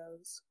YouTube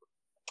videos.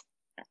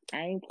 I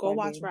ain't go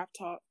watch Rap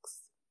Talks.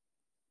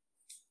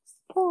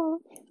 Oh.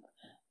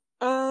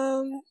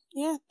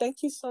 Yeah,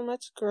 thank you so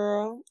much,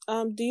 girl.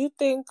 Do you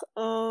think,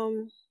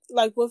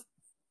 like with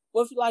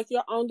like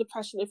your own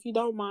depression, if you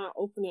don't mind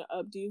opening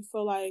up, do you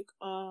feel like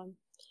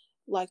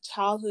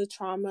childhood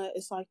trauma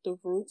is like the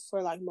root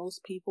for like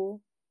most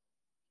people?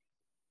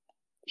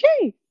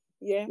 Gee.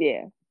 Yeah.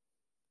 Yeah,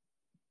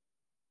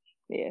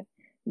 yeah,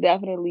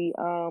 definitely.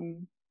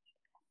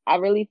 I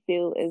really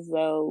feel as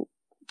though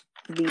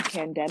the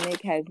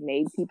pandemic has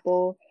made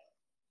people.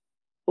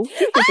 Oh,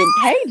 she flipping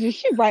pages.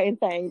 She writing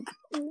things.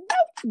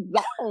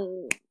 No.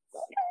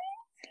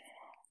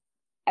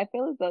 I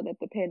feel as though that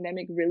the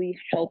pandemic really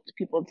helped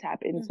people tap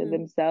into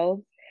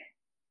themselves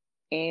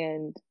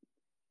and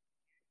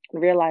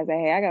realize that,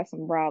 hey, I got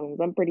some problems.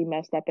 I'm pretty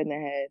messed up in the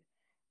head.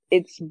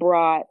 It's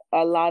brought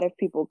a lot of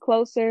people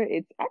closer.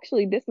 It's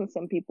actually distanced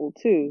some people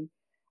too.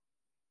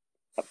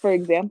 For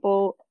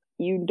example,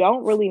 you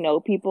don't really know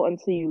people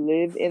until you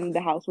live in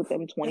the house with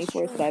them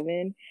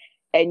 24/7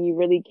 and you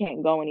really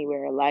can't go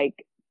anywhere.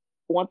 Like,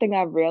 one thing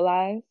I've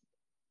realized,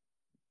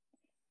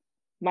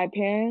 my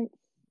parents,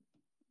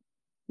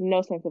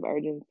 no sense of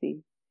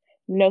urgency,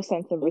 no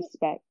sense of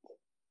respect.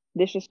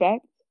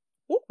 Disrespect,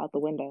 out the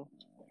window.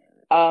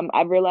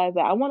 I've realized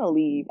that I want to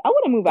leave. I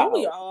want to move Don't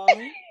we out. all?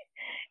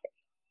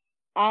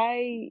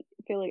 I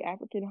feel like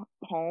African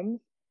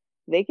homes,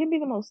 they can be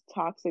the most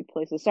toxic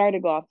places. Sorry to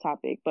go off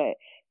topic, but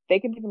they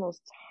can be the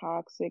most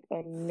toxic,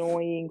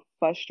 annoying,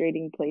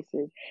 frustrating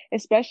places.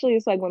 Especially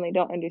it's like when they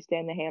don't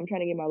understand the, hey, I'm trying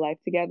to get my life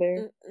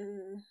together.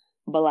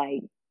 But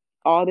like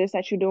all this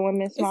that you're doing,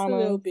 Miss Mama, it's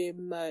a little bit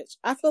much.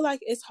 I feel like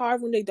it's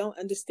hard when they don't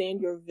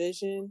understand your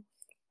vision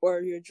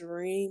or your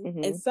dream.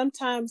 And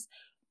sometimes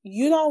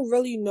you don't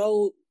really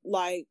know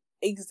like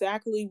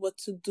exactly what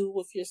to do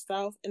with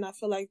yourself. And I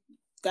feel like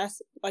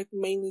that's like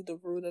mainly the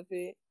root of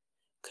it.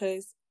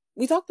 Cause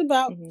we talked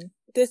about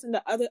this in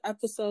the other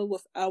episode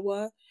with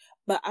Ella,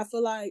 but I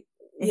feel like,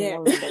 yeah,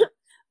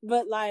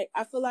 but like,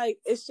 I feel like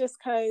it's just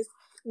cause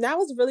now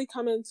it's really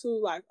coming to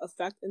like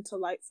effect into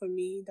like for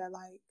me that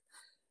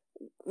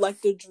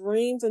like the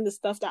dreams and the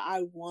stuff that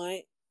I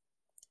want,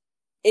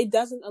 it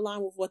doesn't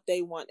align with what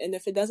they want. And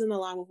if it doesn't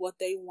align with what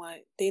they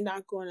want, they're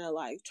not going to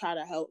like try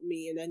to help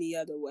me in any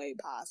other way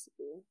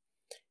possible.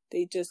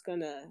 They just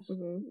gonna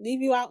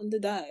leave you out in the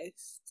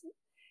dust.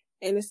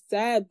 And it's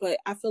sad, but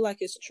I feel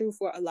like it's true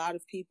for a lot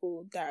of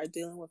people that are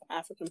dealing with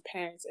African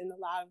parents, and a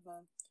lot of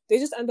them, they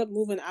just end up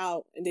moving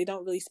out and they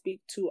don't really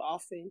speak too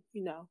often,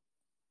 you know.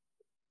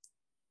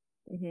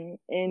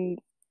 And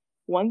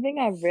one thing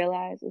I've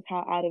realized is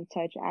how out of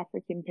touch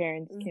African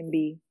parents can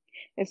be,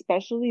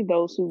 especially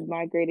those who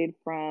migrated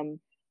from,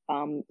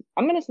 I'm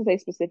going to say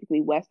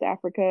specifically West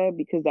Africa,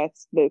 because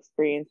that's the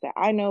experience that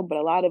I know, but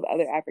a lot of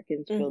other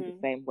Africans feel the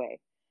same way.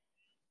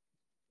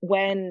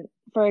 When,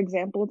 for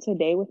example,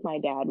 today with my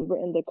dad, we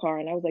were in the car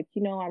and I was like,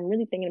 I'm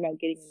really thinking about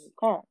getting a new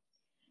car.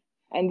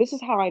 And this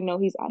is how I know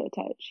he's out of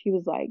touch. He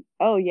was like,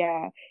 oh,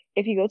 yeah,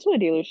 if you go to a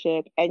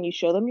dealership and you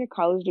show them your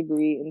college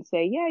degree and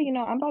say, yeah,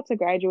 I'm about to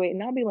graduate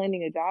and I'll be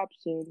landing a job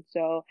soon,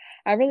 so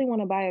I really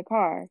want to buy a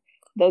car.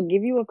 They'll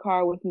give you a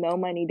car with no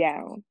money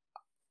down.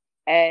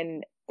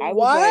 And I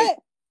was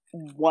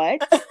like,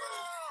 what?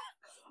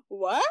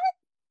 What?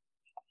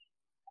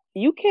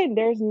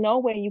 There's no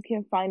way you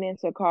can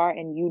finance a car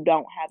and you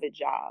don't have a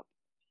job.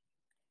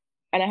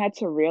 And I had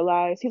to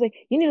realize, he's like,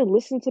 you need to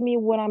listen to me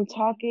when I'm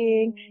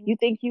talking. You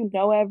think you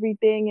know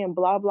everything and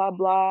blah, blah,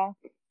 blah.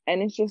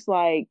 And it's just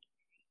like,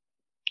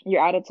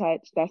 you're out of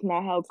touch. That's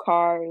not how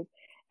cars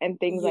and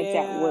things like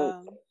that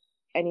work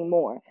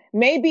anymore.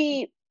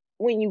 Maybe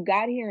when you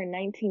got here in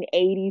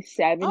 1980,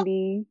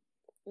 70,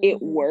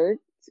 it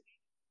worked.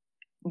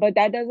 But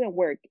that doesn't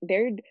work.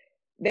 They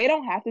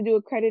don't have to do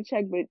a credit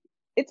check, but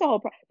it's a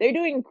whole they're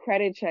doing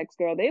credit checks,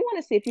 girl. They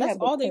want to see if you have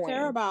the coin. That's all they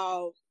care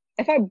about.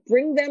 If I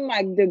bring them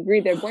my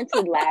degree, they're going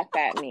to laugh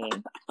at me.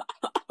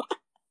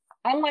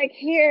 I'm like,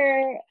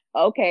 here,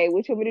 okay,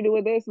 what you want me to do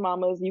with this,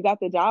 mamas? You got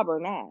the job or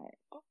not?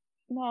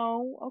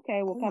 No,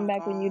 okay, we'll come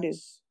back when you do.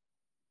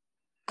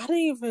 I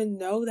didn't even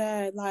know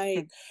that.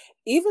 Like,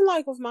 even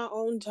like with my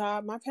own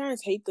job, my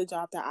parents hate the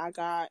job that I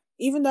got,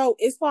 even though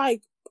it's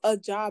like a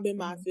job in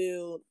my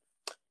field.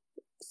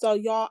 So,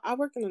 y'all, I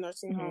work in a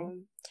nursing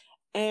home,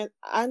 and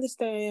I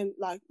understand,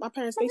 like, my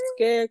parents, they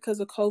scared because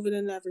of COVID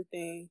and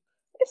everything.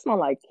 It smell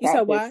like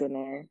cat piss in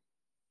there.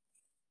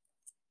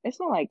 It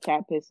smell like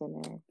cat piss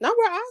in there. Not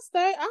where I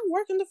stay. I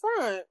work in the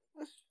front.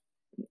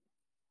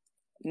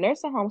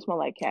 Nursing home smell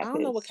like cat piss. I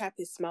don't know what cat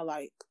piss smell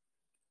like.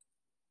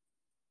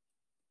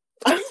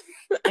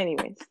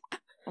 Anyways,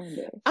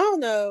 I don't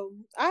know.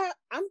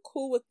 I'm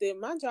cool with it.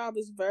 My job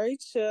is very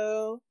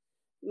chill.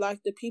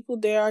 Like, the people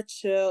there are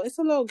chill. It's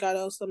a little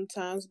ghetto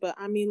sometimes, but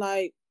I mean,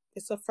 like,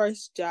 it's a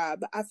first job.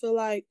 But I feel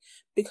like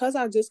because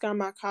I just got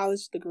my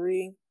college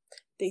degree,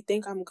 they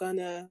think I'm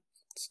gonna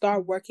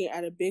start working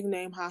at a big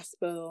name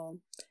hospital,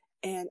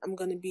 and I'm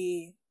gonna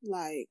be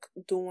like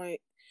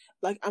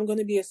I'm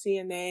gonna be a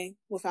CNA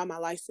without my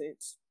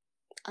license.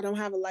 I don't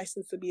have a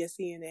license to be a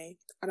CNA.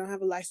 I don't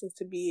have a license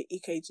to be an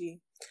EKG.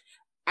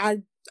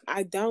 I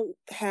don't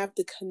have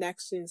the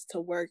connections to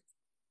work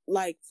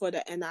like for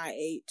the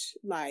NIH,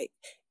 like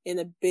in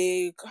a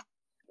big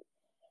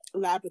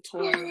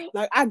laboratory.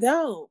 Like I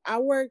don't. I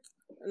work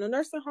in a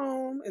nursing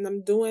home and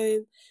I'm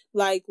doing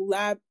like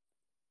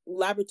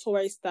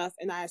laboratory stuff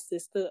and I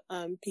assist the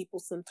people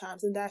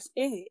sometimes and that's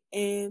it.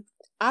 And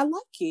I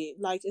like it.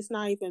 Like it's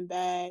not even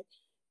bad.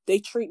 They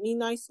treat me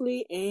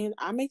nicely and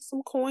I make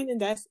some coin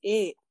and that's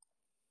it.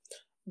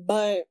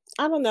 But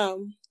I don't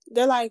know.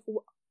 They're like,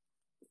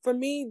 for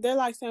me, they're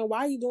like saying, why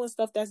are you doing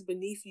stuff that's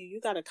beneath you? You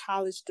got a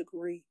college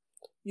degree.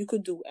 You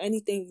could do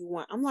anything you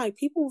want. I'm like,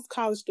 people with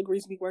college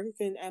degrees be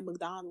working at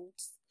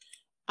McDonald's.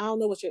 I don't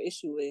know what your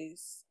issue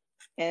is.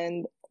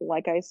 And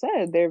like I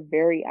said, they're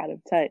very out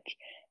of touch.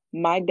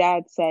 My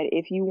dad said,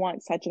 if you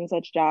want such and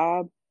such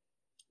job,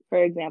 for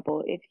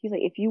example, if he's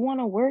like, if you want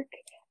to work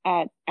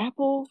at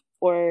Apple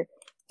or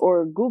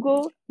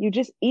Google, you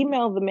just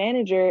email the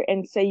manager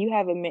and say you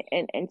have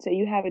and say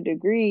you have a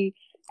degree,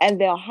 and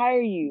they'll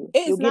hire you.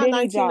 It's You'll not get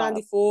any job.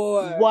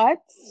 1994. What?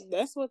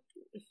 That's what.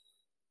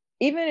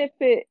 Even if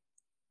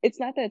it's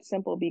not that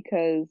simple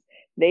because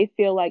they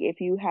feel like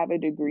if you have a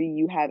degree,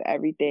 you have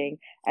everything,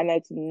 and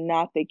that's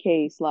not the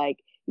case. Like,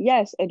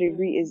 yes, a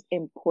degree is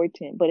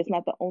important, but it's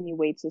not the only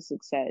way to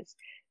success.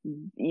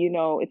 You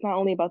know, it's not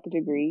only about the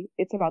degree,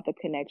 it's about the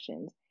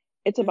connections.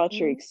 It's about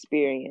your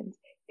experience.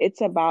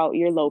 It's about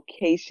your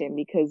location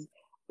because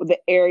the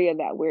area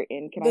that we're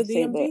in, can I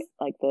say DMV?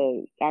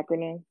 the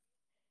acronym?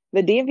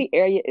 The DMV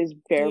area is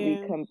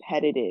very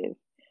competitive.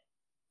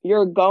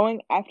 You're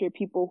going after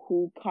people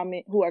who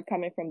are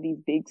coming from these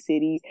big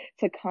cities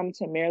to come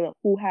to Maryland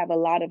who have a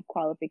lot of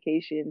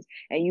qualifications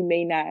and you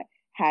may not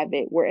have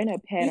it. We're in a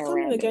panoramic. You're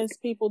coming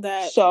against people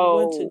that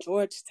went to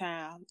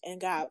Georgetown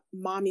and got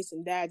mommies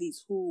and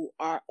daddies who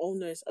are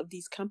owners of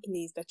these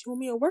companies that you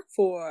want me to work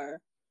for.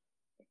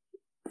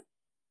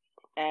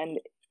 And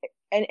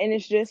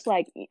it's just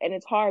like, and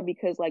it's hard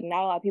because like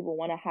not a lot of people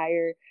want to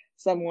hire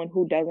someone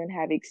who doesn't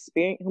have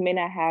experience, who may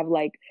not have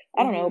like,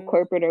 I don't know,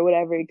 corporate or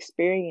whatever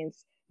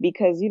experience,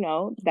 because, you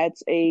know,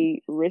 that's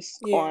a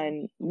risk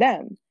on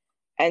them.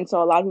 And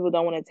so a lot of people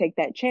don't want to take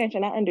that chance.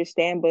 And I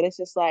understand, but it's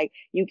just like,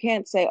 you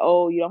can't say,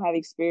 oh, you don't have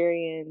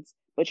experience,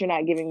 but you're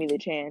not giving me the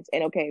chance.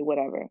 And okay,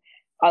 whatever.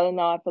 All in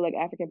all, I feel like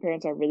African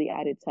parents are really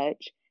out of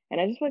touch. And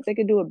I just feel like they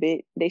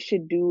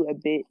should do a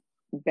bit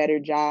better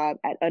job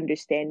at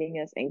understanding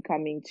us and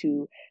coming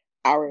to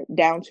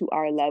down to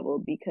our level,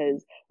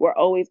 because we're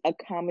always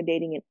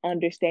accommodating and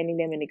understanding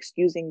them and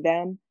excusing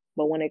them.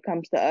 But when it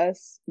comes to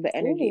us, the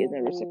energy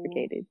isn't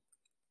reciprocated.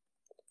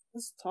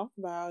 Let's talk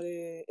about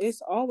it.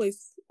 It's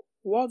always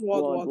wad.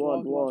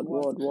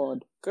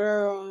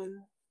 Girl,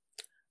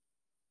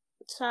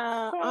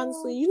 child,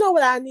 honestly, you know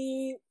what I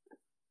need?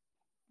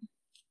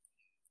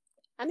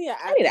 I need an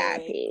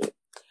iPad.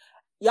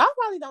 Y'all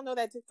probably don't know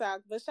that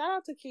TikTok, but shout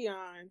out to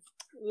Keon.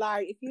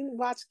 Like, if you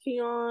watch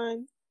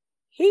Keon,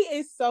 he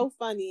is so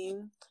funny.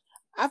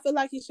 I feel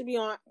like he should be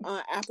on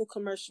Apple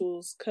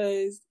commercials,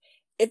 because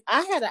if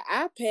I had an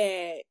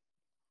iPad,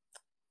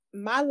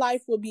 my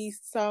life would be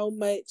so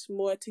much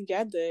more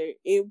together.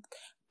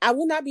 I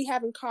would not be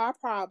having car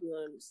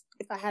problems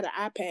if I had an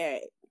iPad.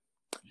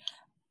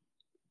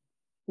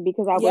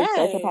 Because I would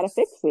search up how to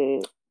fix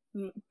it.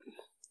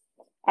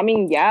 I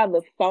mean, yeah,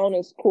 the phone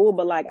is cool,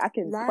 but like I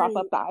can prop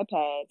up the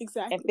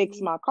iPad and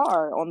fix my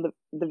car on the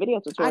video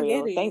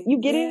tutorial. I get it. You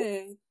get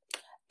it?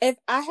 If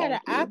I had an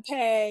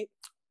iPad,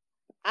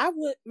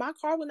 my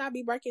car would not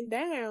be breaking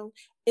down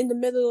in the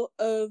middle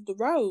of the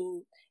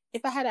road.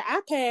 If I had an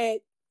iPad,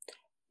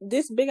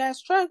 this big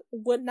ass truck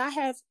would not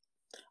have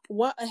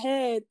went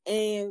ahead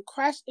and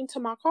crashed into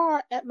my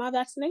car at my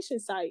vaccination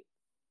site.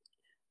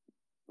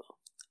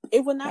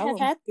 It would not have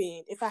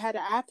happened if I had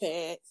an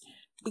iPad,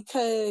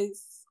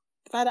 because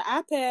if I had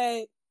an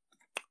iPad,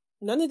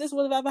 none of this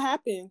would have ever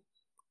happened.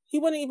 He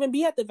wouldn't even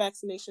be at the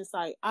vaccination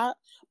site.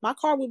 My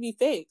car would be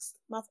fixed.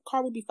 My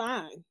car would be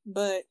fine.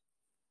 But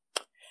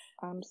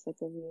I'm sick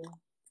of you.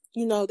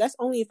 You know, that's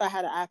only if I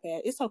had an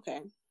iPad. It's okay.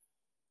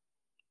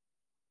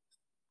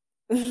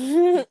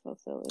 So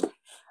silly.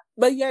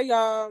 But yeah,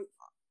 y'all.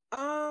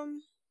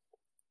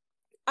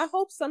 I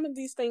hope some of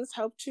these things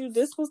helped you.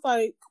 This was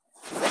like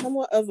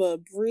somewhat of a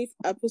brief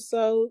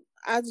episode.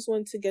 I just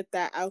wanted to get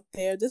that out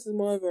there. This is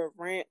more of a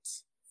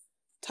rant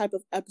type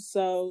of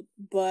episode,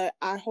 but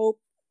I hope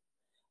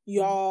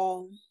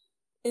y'all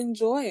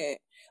enjoy it.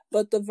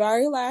 But the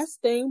very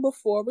last thing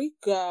before we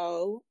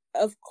go,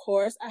 of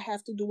course, I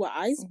have to do an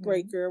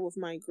icebreaker with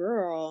my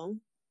girl.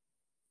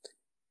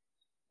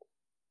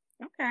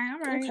 Okay, all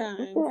right.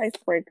 Okay. What's the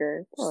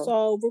icebreaker?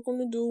 So we're going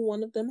to do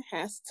One of Them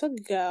Has to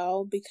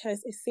Go,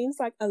 because it seems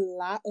like a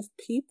lot of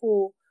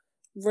people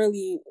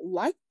really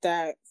like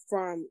that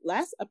from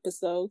last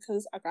episode,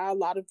 because I got a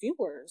lot of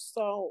viewers.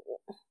 So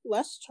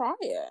let's try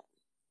it.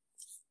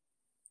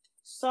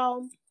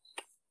 So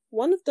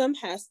One of Them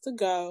Has to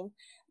Go.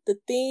 The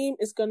theme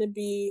is going to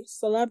be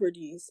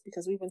celebrities,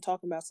 because we've been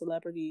talking about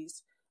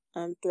celebrities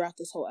throughout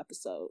this whole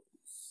episode.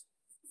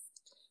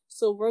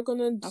 So we're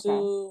going to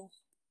do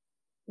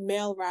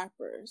male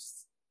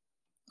rappers.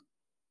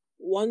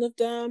 One of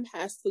them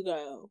has to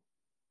go.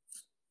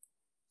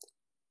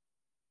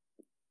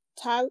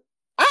 Tyler.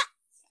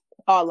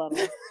 All of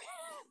them.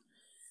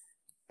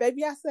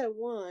 Baby, I said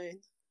one.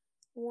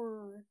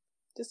 One.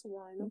 Just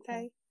one,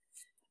 okay?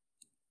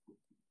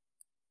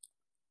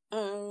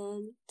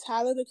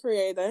 Tyler the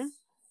Creator.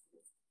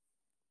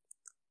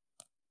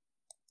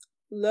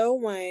 Lil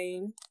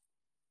Wayne.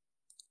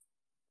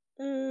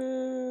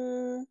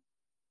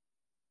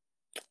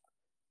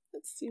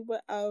 Let's see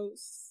what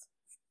else.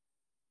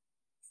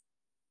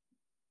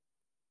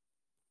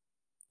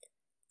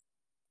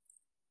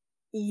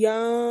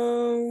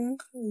 Young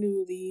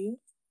Nudy.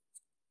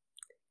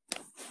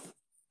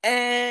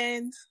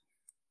 And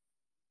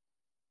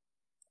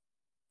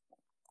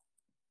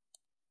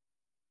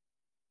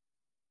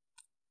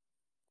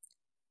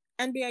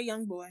NBA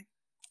Youngboy.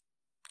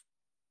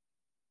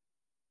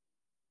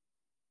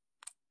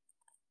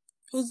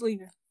 Who's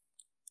leaving?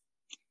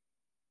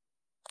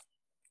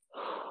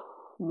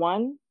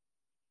 One?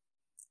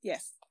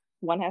 Yes.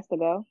 One has to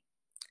go?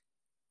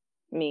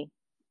 Me.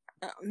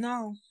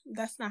 No,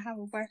 that's not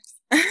how it works.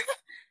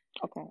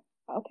 Okay.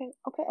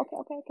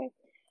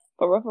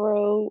 For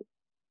real,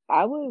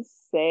 I would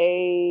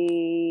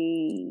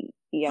say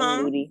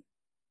Young Nudy.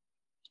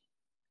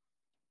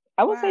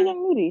 I would say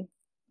Young Nudy.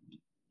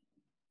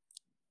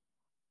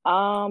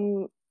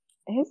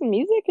 His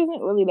music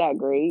isn't really that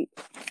great.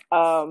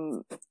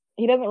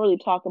 He doesn't really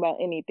talk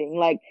about anything.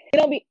 Like,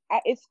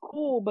 it's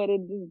cool, but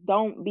it just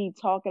don't be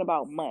talking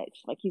about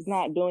much. Like, he's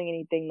not doing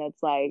anything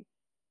that's like,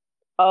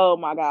 oh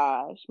my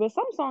gosh. But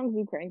some songs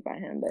do crank by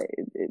him, but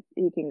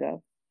he can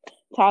go.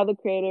 Tyler the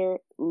Creator,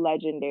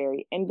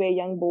 legendary. NBA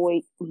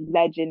Youngboy,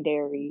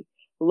 legendary.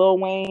 Lil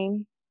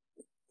Wayne,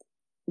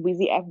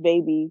 Weezy F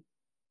Baby.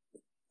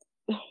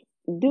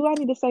 Do I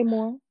need to say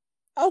more?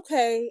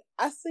 Okay,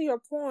 I see your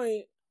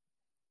point,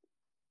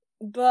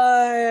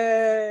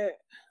 but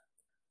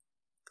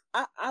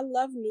I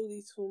love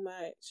Nudy too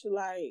much.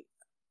 Like,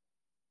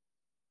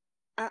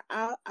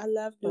 I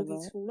love Nudy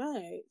too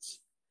much.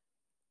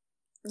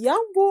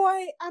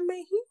 Youngboy, I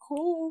mean, he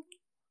cool.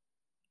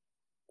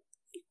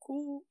 He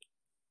cool.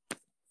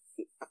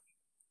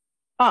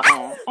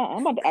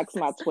 I'm about to ask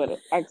my Twitter.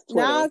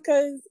 Nah,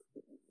 cause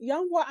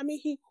Youngboy, I mean,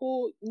 he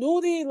cool.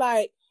 Nudy,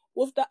 like,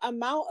 with the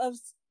amount of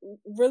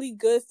really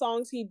good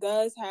songs he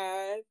does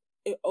have,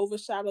 it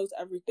overshadows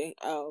everything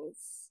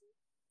else.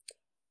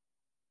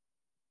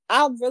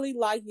 I really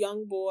like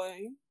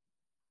Youngboy.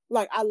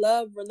 Like, I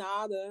love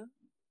Renata.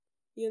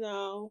 You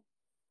know.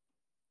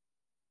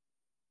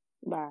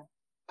 Bye.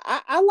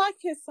 I like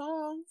his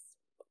songs.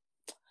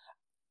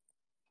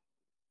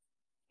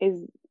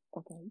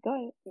 Okay, go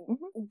ahead.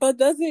 Mm-hmm. But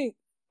does it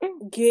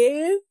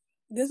give?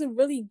 Does it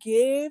really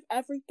give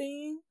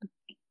everything?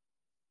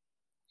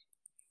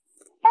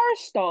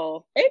 First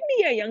off,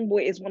 NBA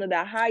Youngboy is one of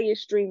the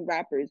highest streamed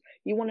rappers.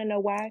 You want to know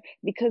why?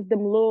 Because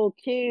them little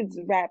kids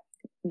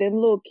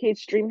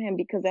stream him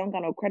because they don't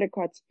got no credit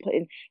cards put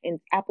in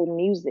Apple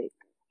Music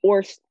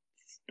or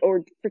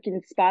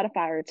freaking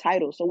Spotify or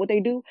Tidal. So what they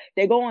do,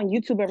 they go on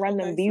YouTube and run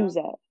them views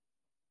up.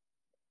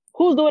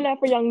 Who's doing that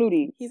for Young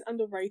Nudy? He's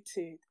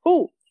underrated.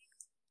 Who?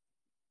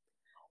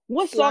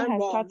 What song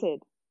has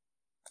started?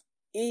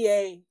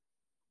 EA.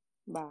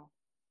 Wow.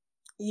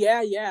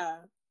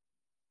 Yeah.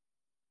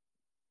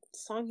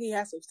 Song he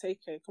has with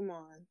Take-K. Come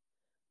on.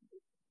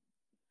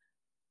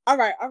 All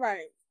right.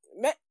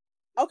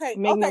 Okay.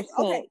 Make no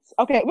sense.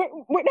 Okay,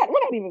 we're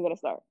not even gonna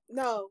start.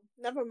 No,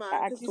 never mind.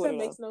 Because you said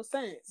makes no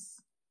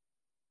sense.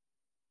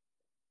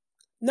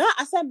 No,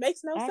 I said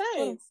makes no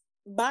sense.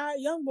 By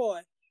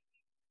Youngboy.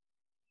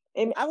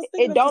 I was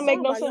thinking it don't make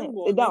no sense.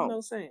 It don't make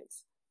no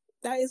sense.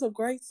 That is a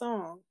great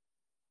song.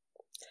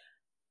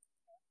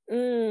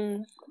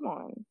 Come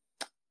on.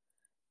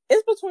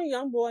 It's between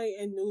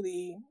Youngboy and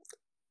Nudy.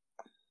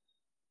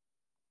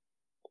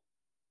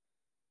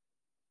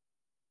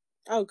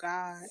 Oh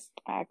God.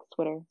 Ask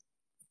Twitter.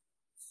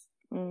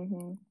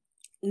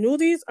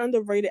 Nudy's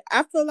underrated.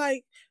 I feel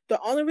like the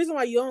only reason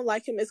why you don't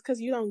like him is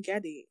because you don't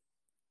get it.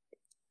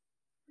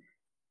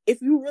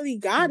 If you really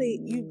got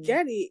it, you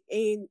get it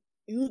and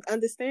you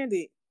understand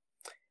it.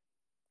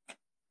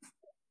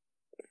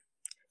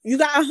 You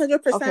got 100%.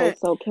 Okay,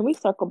 so can we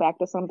circle back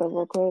to something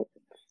real quick?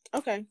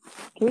 Okay.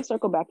 Can we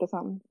circle back to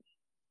something?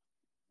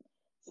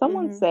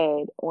 Someone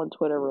said on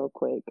Twitter real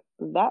quick,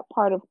 that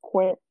part of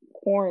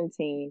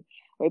quarantine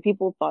where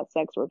people thought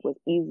sex work was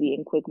easy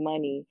and quick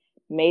money,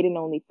 made an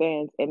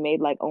OnlyFans and made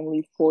like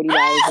only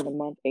 $40 in a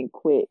month and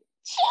quit.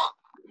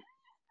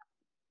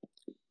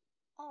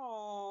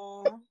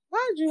 Aww.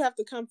 Why did you have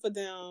to come for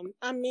them?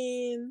 I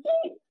mean...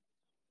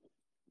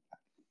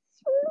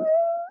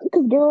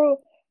 Because,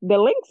 girl, the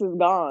links is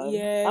gone.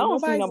 Yeah, I don't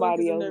see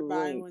nobody else in their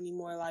bio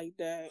anymore like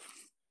that.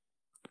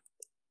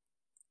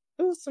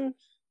 It was some...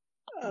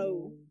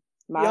 Oh.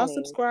 Y'all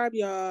subscribe,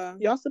 y'all.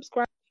 Y'all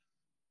subscribe.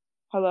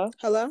 Hello?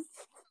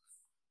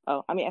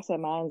 Oh, I said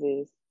mine's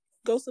is.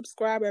 Go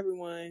subscribe,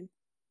 everyone.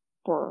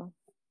 I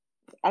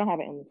don't have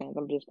an OnlyFans.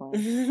 I'm just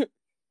playing.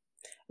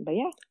 But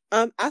yeah.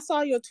 I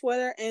saw your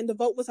Twitter and the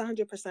vote was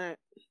 100%.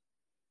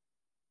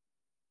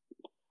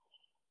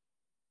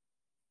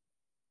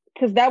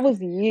 Because that was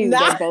you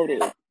that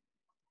voted.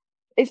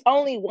 It's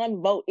only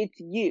one vote. It's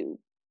you.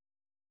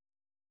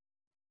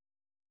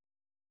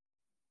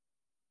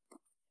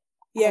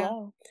 Yeah.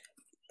 Hello.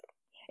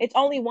 It's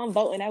only one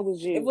vote, and that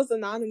was you. It was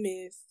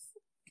anonymous.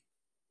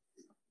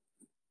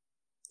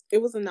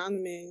 It was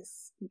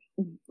anonymous.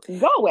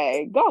 Go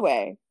away. Go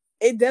away.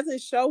 It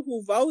doesn't show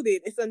who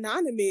voted. It's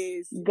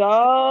anonymous.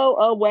 Go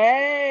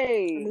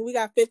away. I mean, we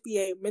got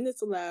 58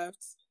 minutes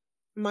left.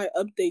 Might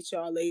update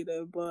y'all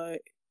later,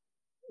 but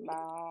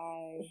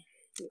bye.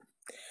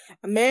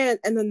 Man,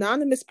 an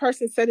anonymous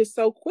person said it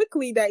so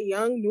quickly that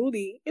Young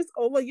Nudy is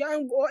over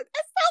Young Boy.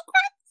 That's so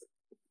crazy.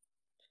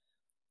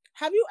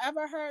 Have you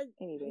ever heard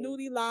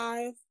Nudy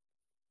live?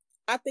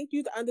 I think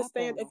you'd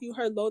understand if you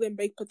heard Loaded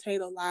Baked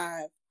Potato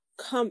live.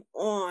 Come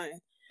on.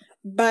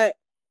 But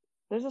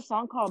there's a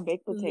song called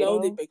Baked Potato.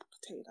 Loaded Baked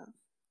Potato.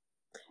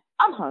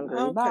 I'm hungry.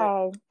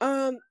 Okay.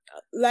 Bye.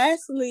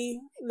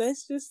 Lastly,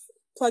 let's just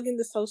plug in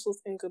the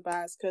socials and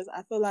goodbyes, because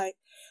I feel like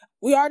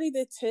we already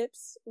did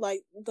tips.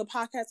 Like, the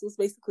podcast was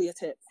basically a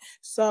tip.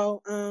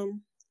 So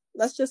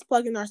let's just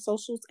plug in our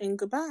socials and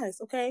goodbyes.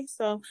 Okay,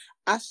 so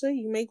Asha,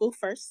 you may go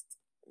first.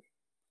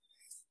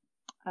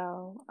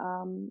 I'm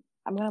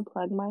gonna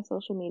plug my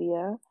social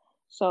media.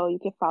 So you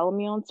can follow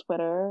me on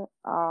Twitter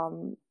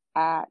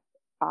at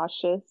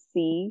Asha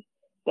C.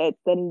 That's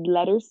the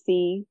letter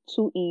C,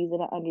 2 E's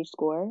and an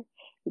underscore.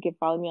 You can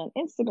follow me on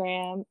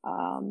Instagram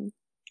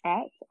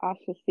at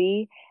Asha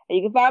C. And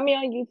you can find me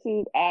on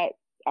YouTube at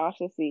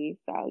Asha C.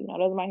 So,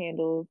 those are my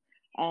handles.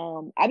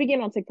 I be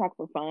getting on TikTok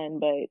for fun,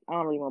 but I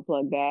don't really want to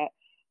plug that.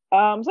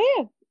 So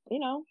yeah,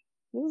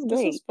 this was great.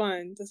 This was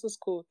fun. This was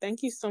cool.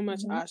 Thank you so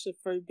much, Asha,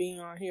 for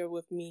being on here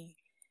with me.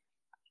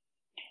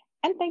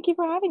 And thank you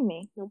for having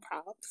me. No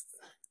props.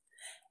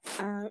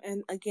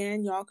 And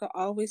again, y'all can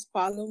always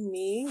follow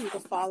me. You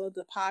can follow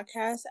the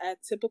podcast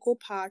at Typical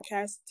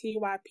Podcast,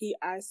 TYPICEL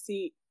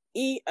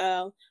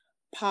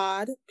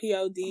Pod,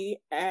 POD,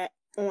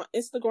 on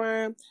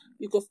Instagram.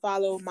 You can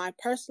follow my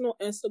personal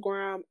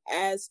Instagram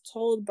as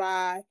told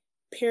by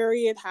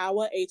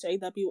Hawa,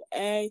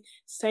 HAWA.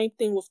 Same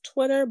thing with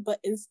Twitter, but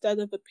instead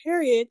of a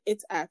period,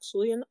 it's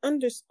actually an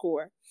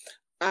underscore.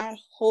 I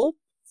hope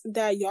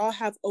that y'all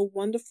have a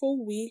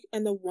wonderful week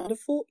and a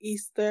wonderful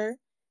Easter.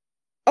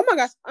 Oh my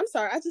gosh, I'm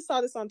sorry. I just saw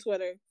this on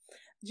Twitter.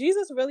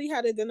 Jesus really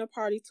had a dinner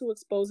party to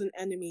expose an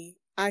enemy.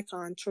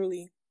 Icon,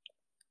 truly.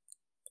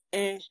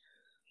 And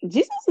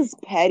Jesus is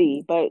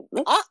petty, but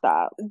let's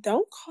stop.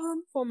 Don't call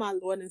him for my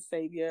Lord and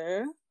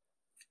Savior.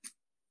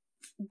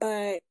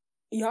 But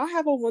y'all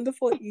have a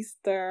wonderful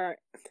Easter.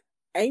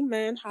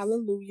 Amen.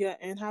 Hallelujah.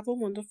 And have a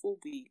wonderful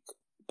week.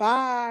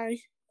 Bye.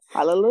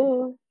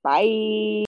 Hallelujah. Bye.